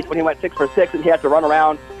drive, Keith, when he went 6 for 6 and he had to run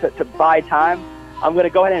around to buy time, I'm going to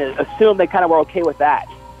go ahead and assume they kind of were okay with that.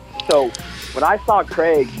 So when I saw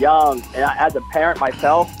Craig Young, and as a parent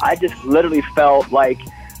myself, I just literally felt like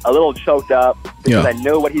a little choked up because I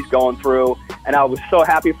knew what he's going through, and I was so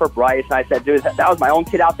happy for Bryce. And I said, dude, if that was my own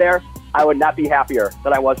kid out there, I would not be happier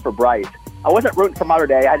than I was for Bryce. I wasn't rooting for Mater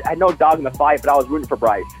Dei. I had no dog in the fight, but I was rooting for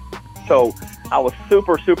Bryce. So I was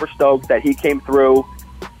super, super stoked that he came through,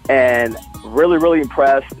 and really, really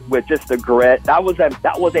impressed with just the grit. That was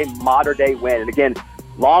a Mater Dei win. And again,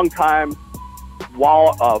 long time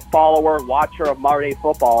follower, watcher of Mater Dei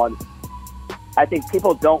football, and I think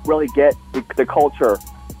people don't really get the culture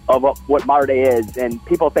of what Mater Dei is. And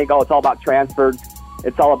people think, it's all about transfers.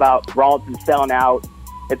 It's all about Rawlinson selling out.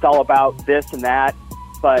 It's all about this and that.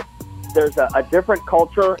 But there's a different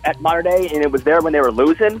culture at Mater Dei, and it was there when they were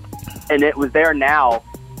losing, and it was there now.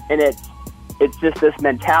 And it's just this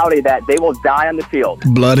mentality that they will die on the field.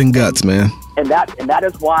 Blood and guts, man. And that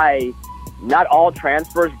is why not all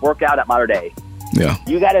transfers work out at Mater Dei. Yeah.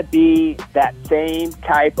 You got to be that same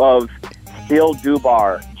type of Steele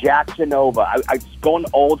Dubar, Jack Genova. I was going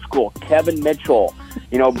old school. Kevin Mitchell.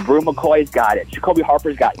 Brew McCoy's got it. Jacoby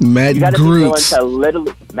Harper's got it. Matt you got to be willing Groots. to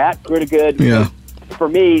literally. Matt Grootegood. Yeah. For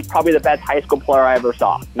me, probably the best high school player I ever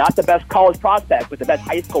saw. Not the best college prospect, but the best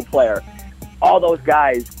high school player. All those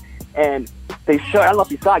guys. And they showed, I don't know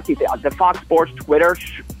if you saw it, Keith, the Fox Sports Twitter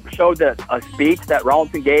showed a speech that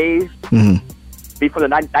Rawlinson gave before the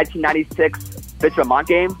 1996 Bishop-Vermont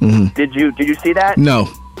game. Mm-hmm. Did you see that? No.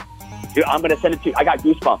 Dude, I'm going to send it to you. I got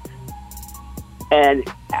goosebumps. And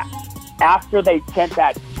after they sent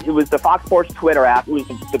that, it was the Fox Sports Twitter app. It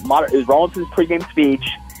was Rawlinson's pregame speech,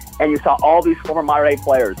 and you saw all these former Mater Dei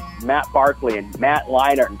players, Matt Barkley and Matt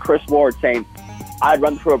Leinart and Chris Ward, saying, I'd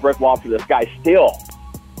run through a brick wall for this guy still.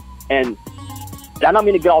 And I don't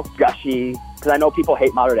mean to get all gushy, because I know people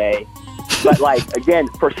hate Mater Dei. But, again,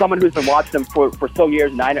 for someone who's been watching them for so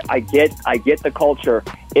years, and I get the culture.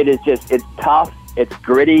 It's tough. It's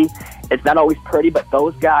gritty. It's not always pretty, but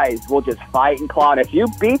those guys will just fight and claw. And if you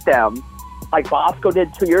beat them, like Bosco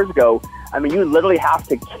did 2 years ago, you literally have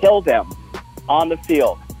to kill them on the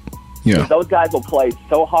field. Yeah. Those guys will play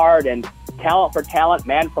so hard, and talent for talent,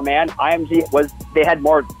 man for man. IMG they had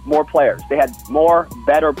more players. They had more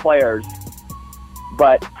better players.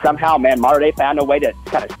 But somehow, man, Mater Dei found a way to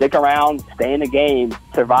kind of stick around, stay in the game,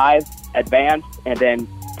 survive, advance, and then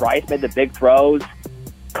Bryce made the big throws,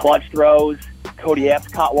 clutch throws. Cody Epps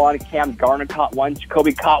caught one, Cam Garner caught one,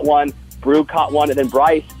 Jacoby caught one, Brew caught one, and then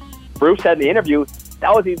Brew said in the interview, that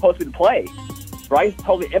wasn't even supposed to be the play. Bryce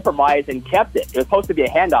totally improvised and kept it. It was supposed to be a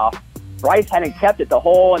handoff. Bryce hadn't kept it the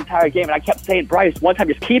whole entire game, and I kept saying, Bryce, one time,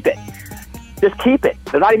 just keep it. Just keep it.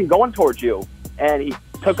 They're not even going towards you. And he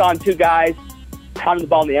took on two guys, pounded the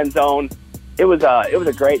ball in the end zone. It was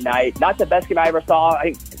a great night. Not the best game I ever saw. I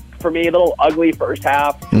think, for me, a little ugly first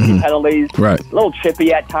half, penalties, right. A little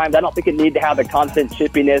chippy at times. I don't think it needed to have the constant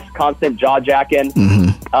chippiness, constant jaw-jacking.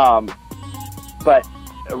 But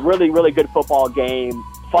a really, really good football game.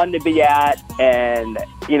 Fun to be at, and,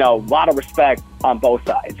 a lot of respect on both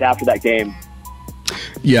sides after that game.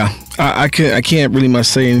 Yeah, I can't really much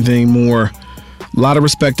say anything more. A lot of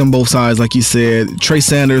respect on both sides, like you said. Trey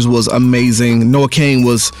Sanders was amazing. Noah Cain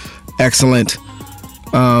was excellent.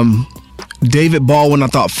 David Baldwin, I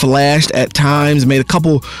thought, flashed at times, made a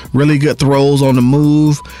couple really good throws on the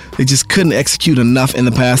move. They just couldn't execute enough in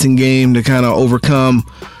the passing game to kind of overcome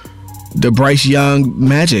the Bryce Young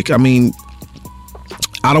magic.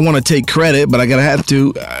 I don't want to take credit, but I gotta have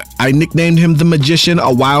to. I nicknamed him the Magician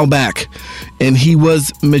a while back, and he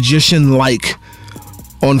was magician-like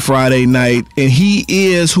on Friday night, and he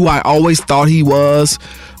is who I always thought he was.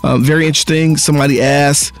 Very interesting. Somebody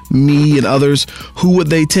asked me and others, who would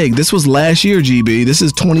they take? This was last year, GB. This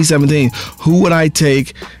is 2017. Who would I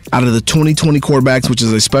take out of the 2020 quarterbacks, which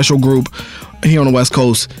is a special group here on the West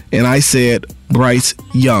Coast? And I said Bryce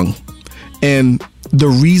Young. And the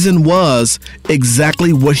reason was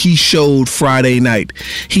exactly what he showed Friday night.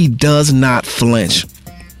 He does not flinch.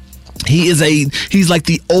 He's like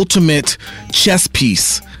the ultimate chess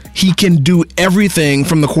piece. He can do everything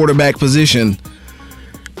from the quarterback position.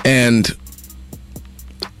 And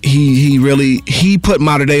he put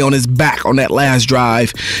Mater Dei on his back on that last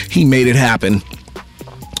drive. He made it happen.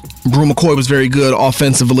 Brew McCoy was very good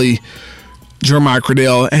offensively. Jeremiah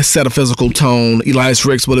Cradell has set a physical tone. Elias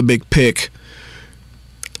Ricks with a big pick.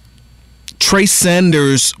 Trey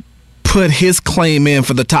Sanders put his claim in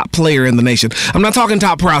for the top player in the nation. I'm not talking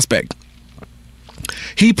top prospect.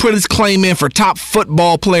 He put his claim in for top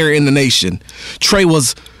football player in the nation. He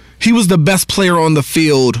was the best player on the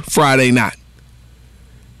field Friday night.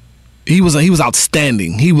 He was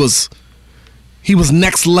outstanding. He was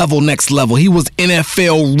next level. He was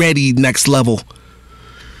NFL ready next level.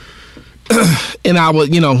 And I was,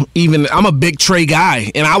 I'm a big Trey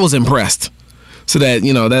guy, and I was impressed. So that,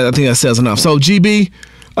 I think that says enough. So GB,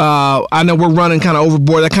 I know we're running kind of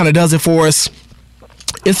overboard. That kind of does it for us.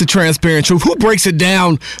 It's the transparent truth. Who breaks it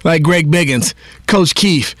down like Greg Biggins? Coach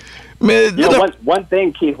Keith. Man, one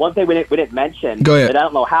thing, Keith, we didn't mention. Go ahead. And I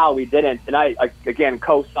don't know how we didn't. And I again,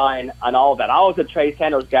 co-sign on all of that. I was a Trey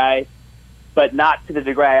Sanders guy, but not to the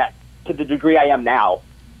degree I am now.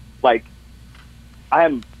 Like, I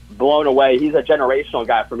am blown away. He's a generational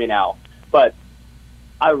guy for me now. But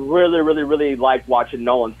I really, really, really liked watching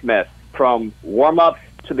Nolan Smith from warm-ups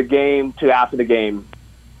to the game to after the game.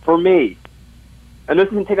 For me, and this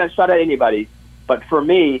isn't taking a shot at anybody, but for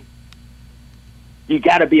me, you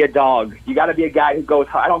got to be a dog. You got to be a guy who goes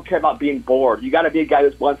hard. I don't care about being bored. You got to be a guy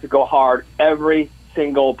who wants to go hard every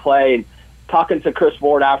single play. And talking to Chris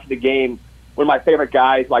Ward after the game, one of my favorite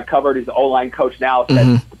guys who I covered, he's the O-line coach now,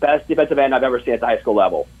 said the best defensive end I've ever seen at the high school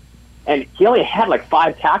level. And he only had like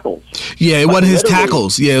 5 tackles. Yeah, it wasn't his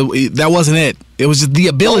tackles. Yeah, that wasn't it. It was just the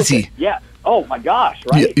ability. Yeah. Oh, my gosh,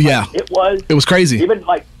 right? Yeah. Like, it was crazy. Even,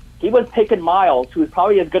 like, he was taking Miles, who's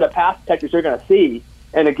probably as good a pass protector as you're going to see.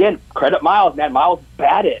 And, again, credit Miles, man. Miles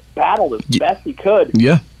battled as best he could.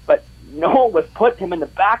 Yeah. But no one was putting him in the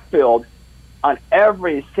backfield on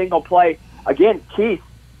every single play. Again, Keith,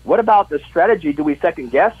 what about the strategy? Do we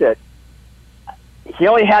second-guess it? He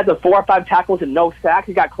only had the 4 or 5 tackles and no sacks.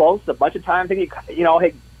 He got close a bunch of times. I think he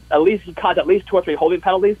caught at least 2 or 3 holding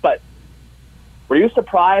penalties. But were you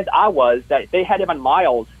surprised? I was that they had him on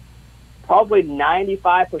Miles probably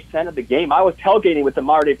 95% of the game. I was tailgating with the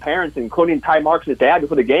Marty parents, including Ty Marks' dad,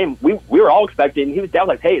 before the game. We were all expecting. He was down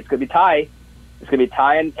like, hey, it's going to be Ty. It's going to be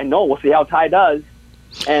Ty and Nolan. We'll see how Ty does.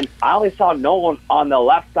 And I only saw Nolan on the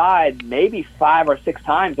left side maybe 5 or 6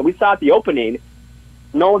 times. And we saw at the opening,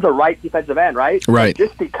 Nolan's a right defensive end, right? Right.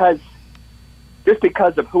 Just because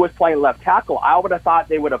of who was playing left tackle, I would have thought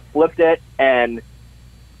they would have flipped it. And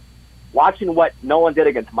watching what Nolan did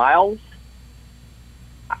against Miles,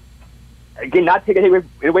 again, not taking it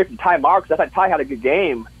away from Ty Marks. I thought Ty had a good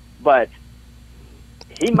game, but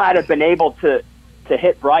he might have been able to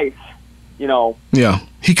hit Bryce, Yeah,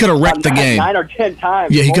 he could have wrecked the game 9 or 10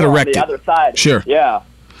 times. Yeah, he could have wrecked the other side. Sure. Yeah.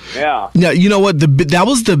 Yeah, you know what? That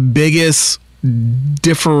was the biggest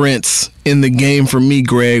difference in the game for me,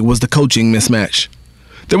 Greg, was the coaching mismatch.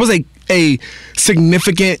 There was a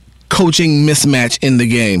significant coaching mismatch in the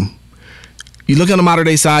game. You look on the modern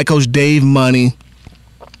day side, Coach Dave Money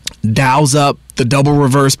dials up the double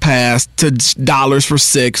reverse pass to dollars for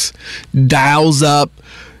 6, dials up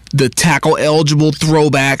the tackle eligible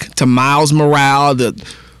throwback to Miles Morale,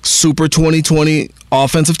 the Super 2020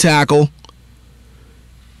 offensive tackle.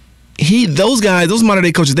 Those guys, those modern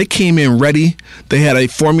day coaches, they came in ready. They had a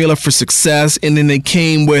formula for success, and then they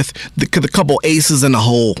came with the couple aces in the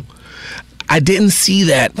hole. I didn't see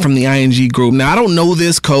that from the ING group. Now, I don't know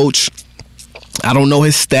this coach. I don't know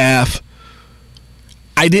his staff.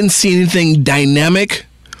 I didn't see anything dynamic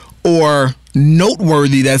or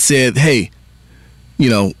noteworthy that said, hey,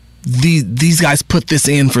 these guys put this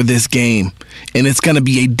in for this game, and it's going to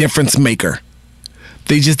be a difference maker.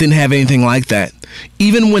 They just didn't have anything like that.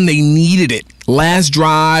 Even when they needed it. Last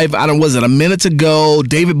drive, was it a minute to go?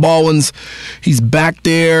 David Baldwin's, he's back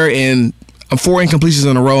there, and 4 incompletions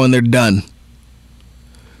in a row, and they're done.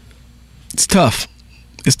 It's tough.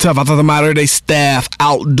 I thought the modern day staff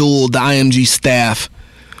outdueled the IMG staff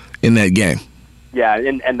in that game. Yeah,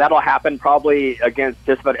 and that'll happen probably against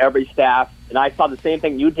just about every staff. And I saw the same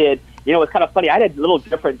thing you did. It's kind of funny. I had a little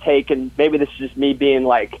different take, and maybe this is just me being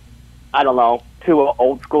like, I don't know, too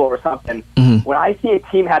old school or something. Mm-hmm. When I see a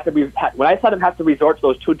team when I saw them have to resort to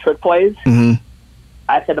those 2 trick plays, mm-hmm.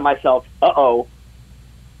 I said to myself,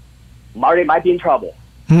 Marty might be in trouble.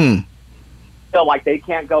 Feel like they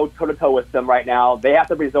can't go toe-to-toe with them right now. They have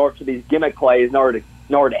to resort to these gimmick plays in order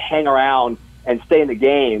to hang around and stay in the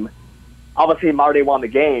game. Obviously, Marty won the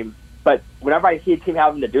game, but whenever I see a team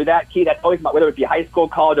having to do that, Keith, that's always whether it be high school,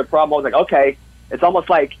 college, or pro, I was like, okay, it's almost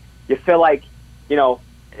like you feel like,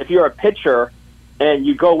 if you're a pitcher and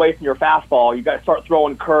you go away from your fastball, you got to start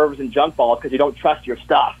throwing curves and junk balls because you don't trust your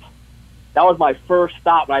stuff. That was my first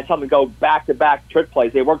stop when I saw them go back-to-back trick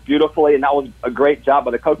plays. They worked beautifully, and that was a great job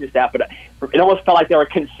by the coaching staff, but it almost felt like they were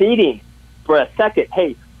conceding for a second.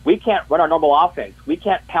 Hey, we can't run our normal offense. We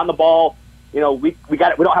can't pound the ball. We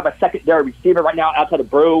don't have a secondary receiver right now outside of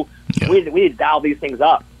Brew. Yeah. We need to dial these things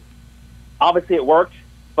up. Obviously, it worked,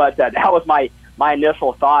 but that was my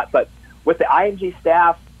initial thought. But with the IMG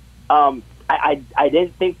staff, I I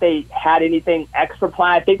didn't think they had anything extra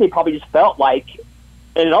planned. I think they probably just felt like,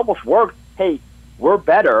 and it almost worked, hey, we're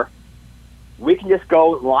better. We can just go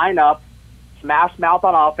line up, smash mouth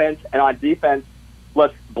on offense, and on defense,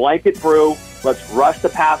 let's blanket through, let's rush the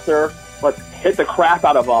passer, let's hit the crap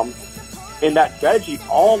out of them. And that strategy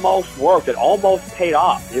almost worked. It almost paid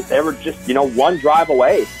off. If they were just, one drive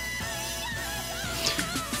away.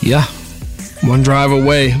 Yeah, one drive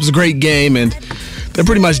away. It was a great game, and that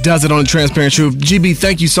pretty much does it on The Transparent Truth. GB,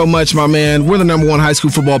 thank you so much, my man. We're the #1 high school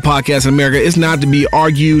football podcast in America. It's not to be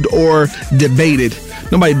argued or debated.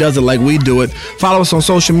 Nobody does it like we do it. Follow us on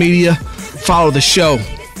social media. Follow the show.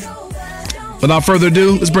 Without further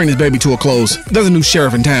ado, let's bring this baby to a close. There's a new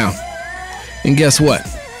sheriff in town. And guess what?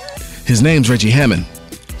 His name's Reggie Hammond.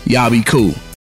 Y'all be cool.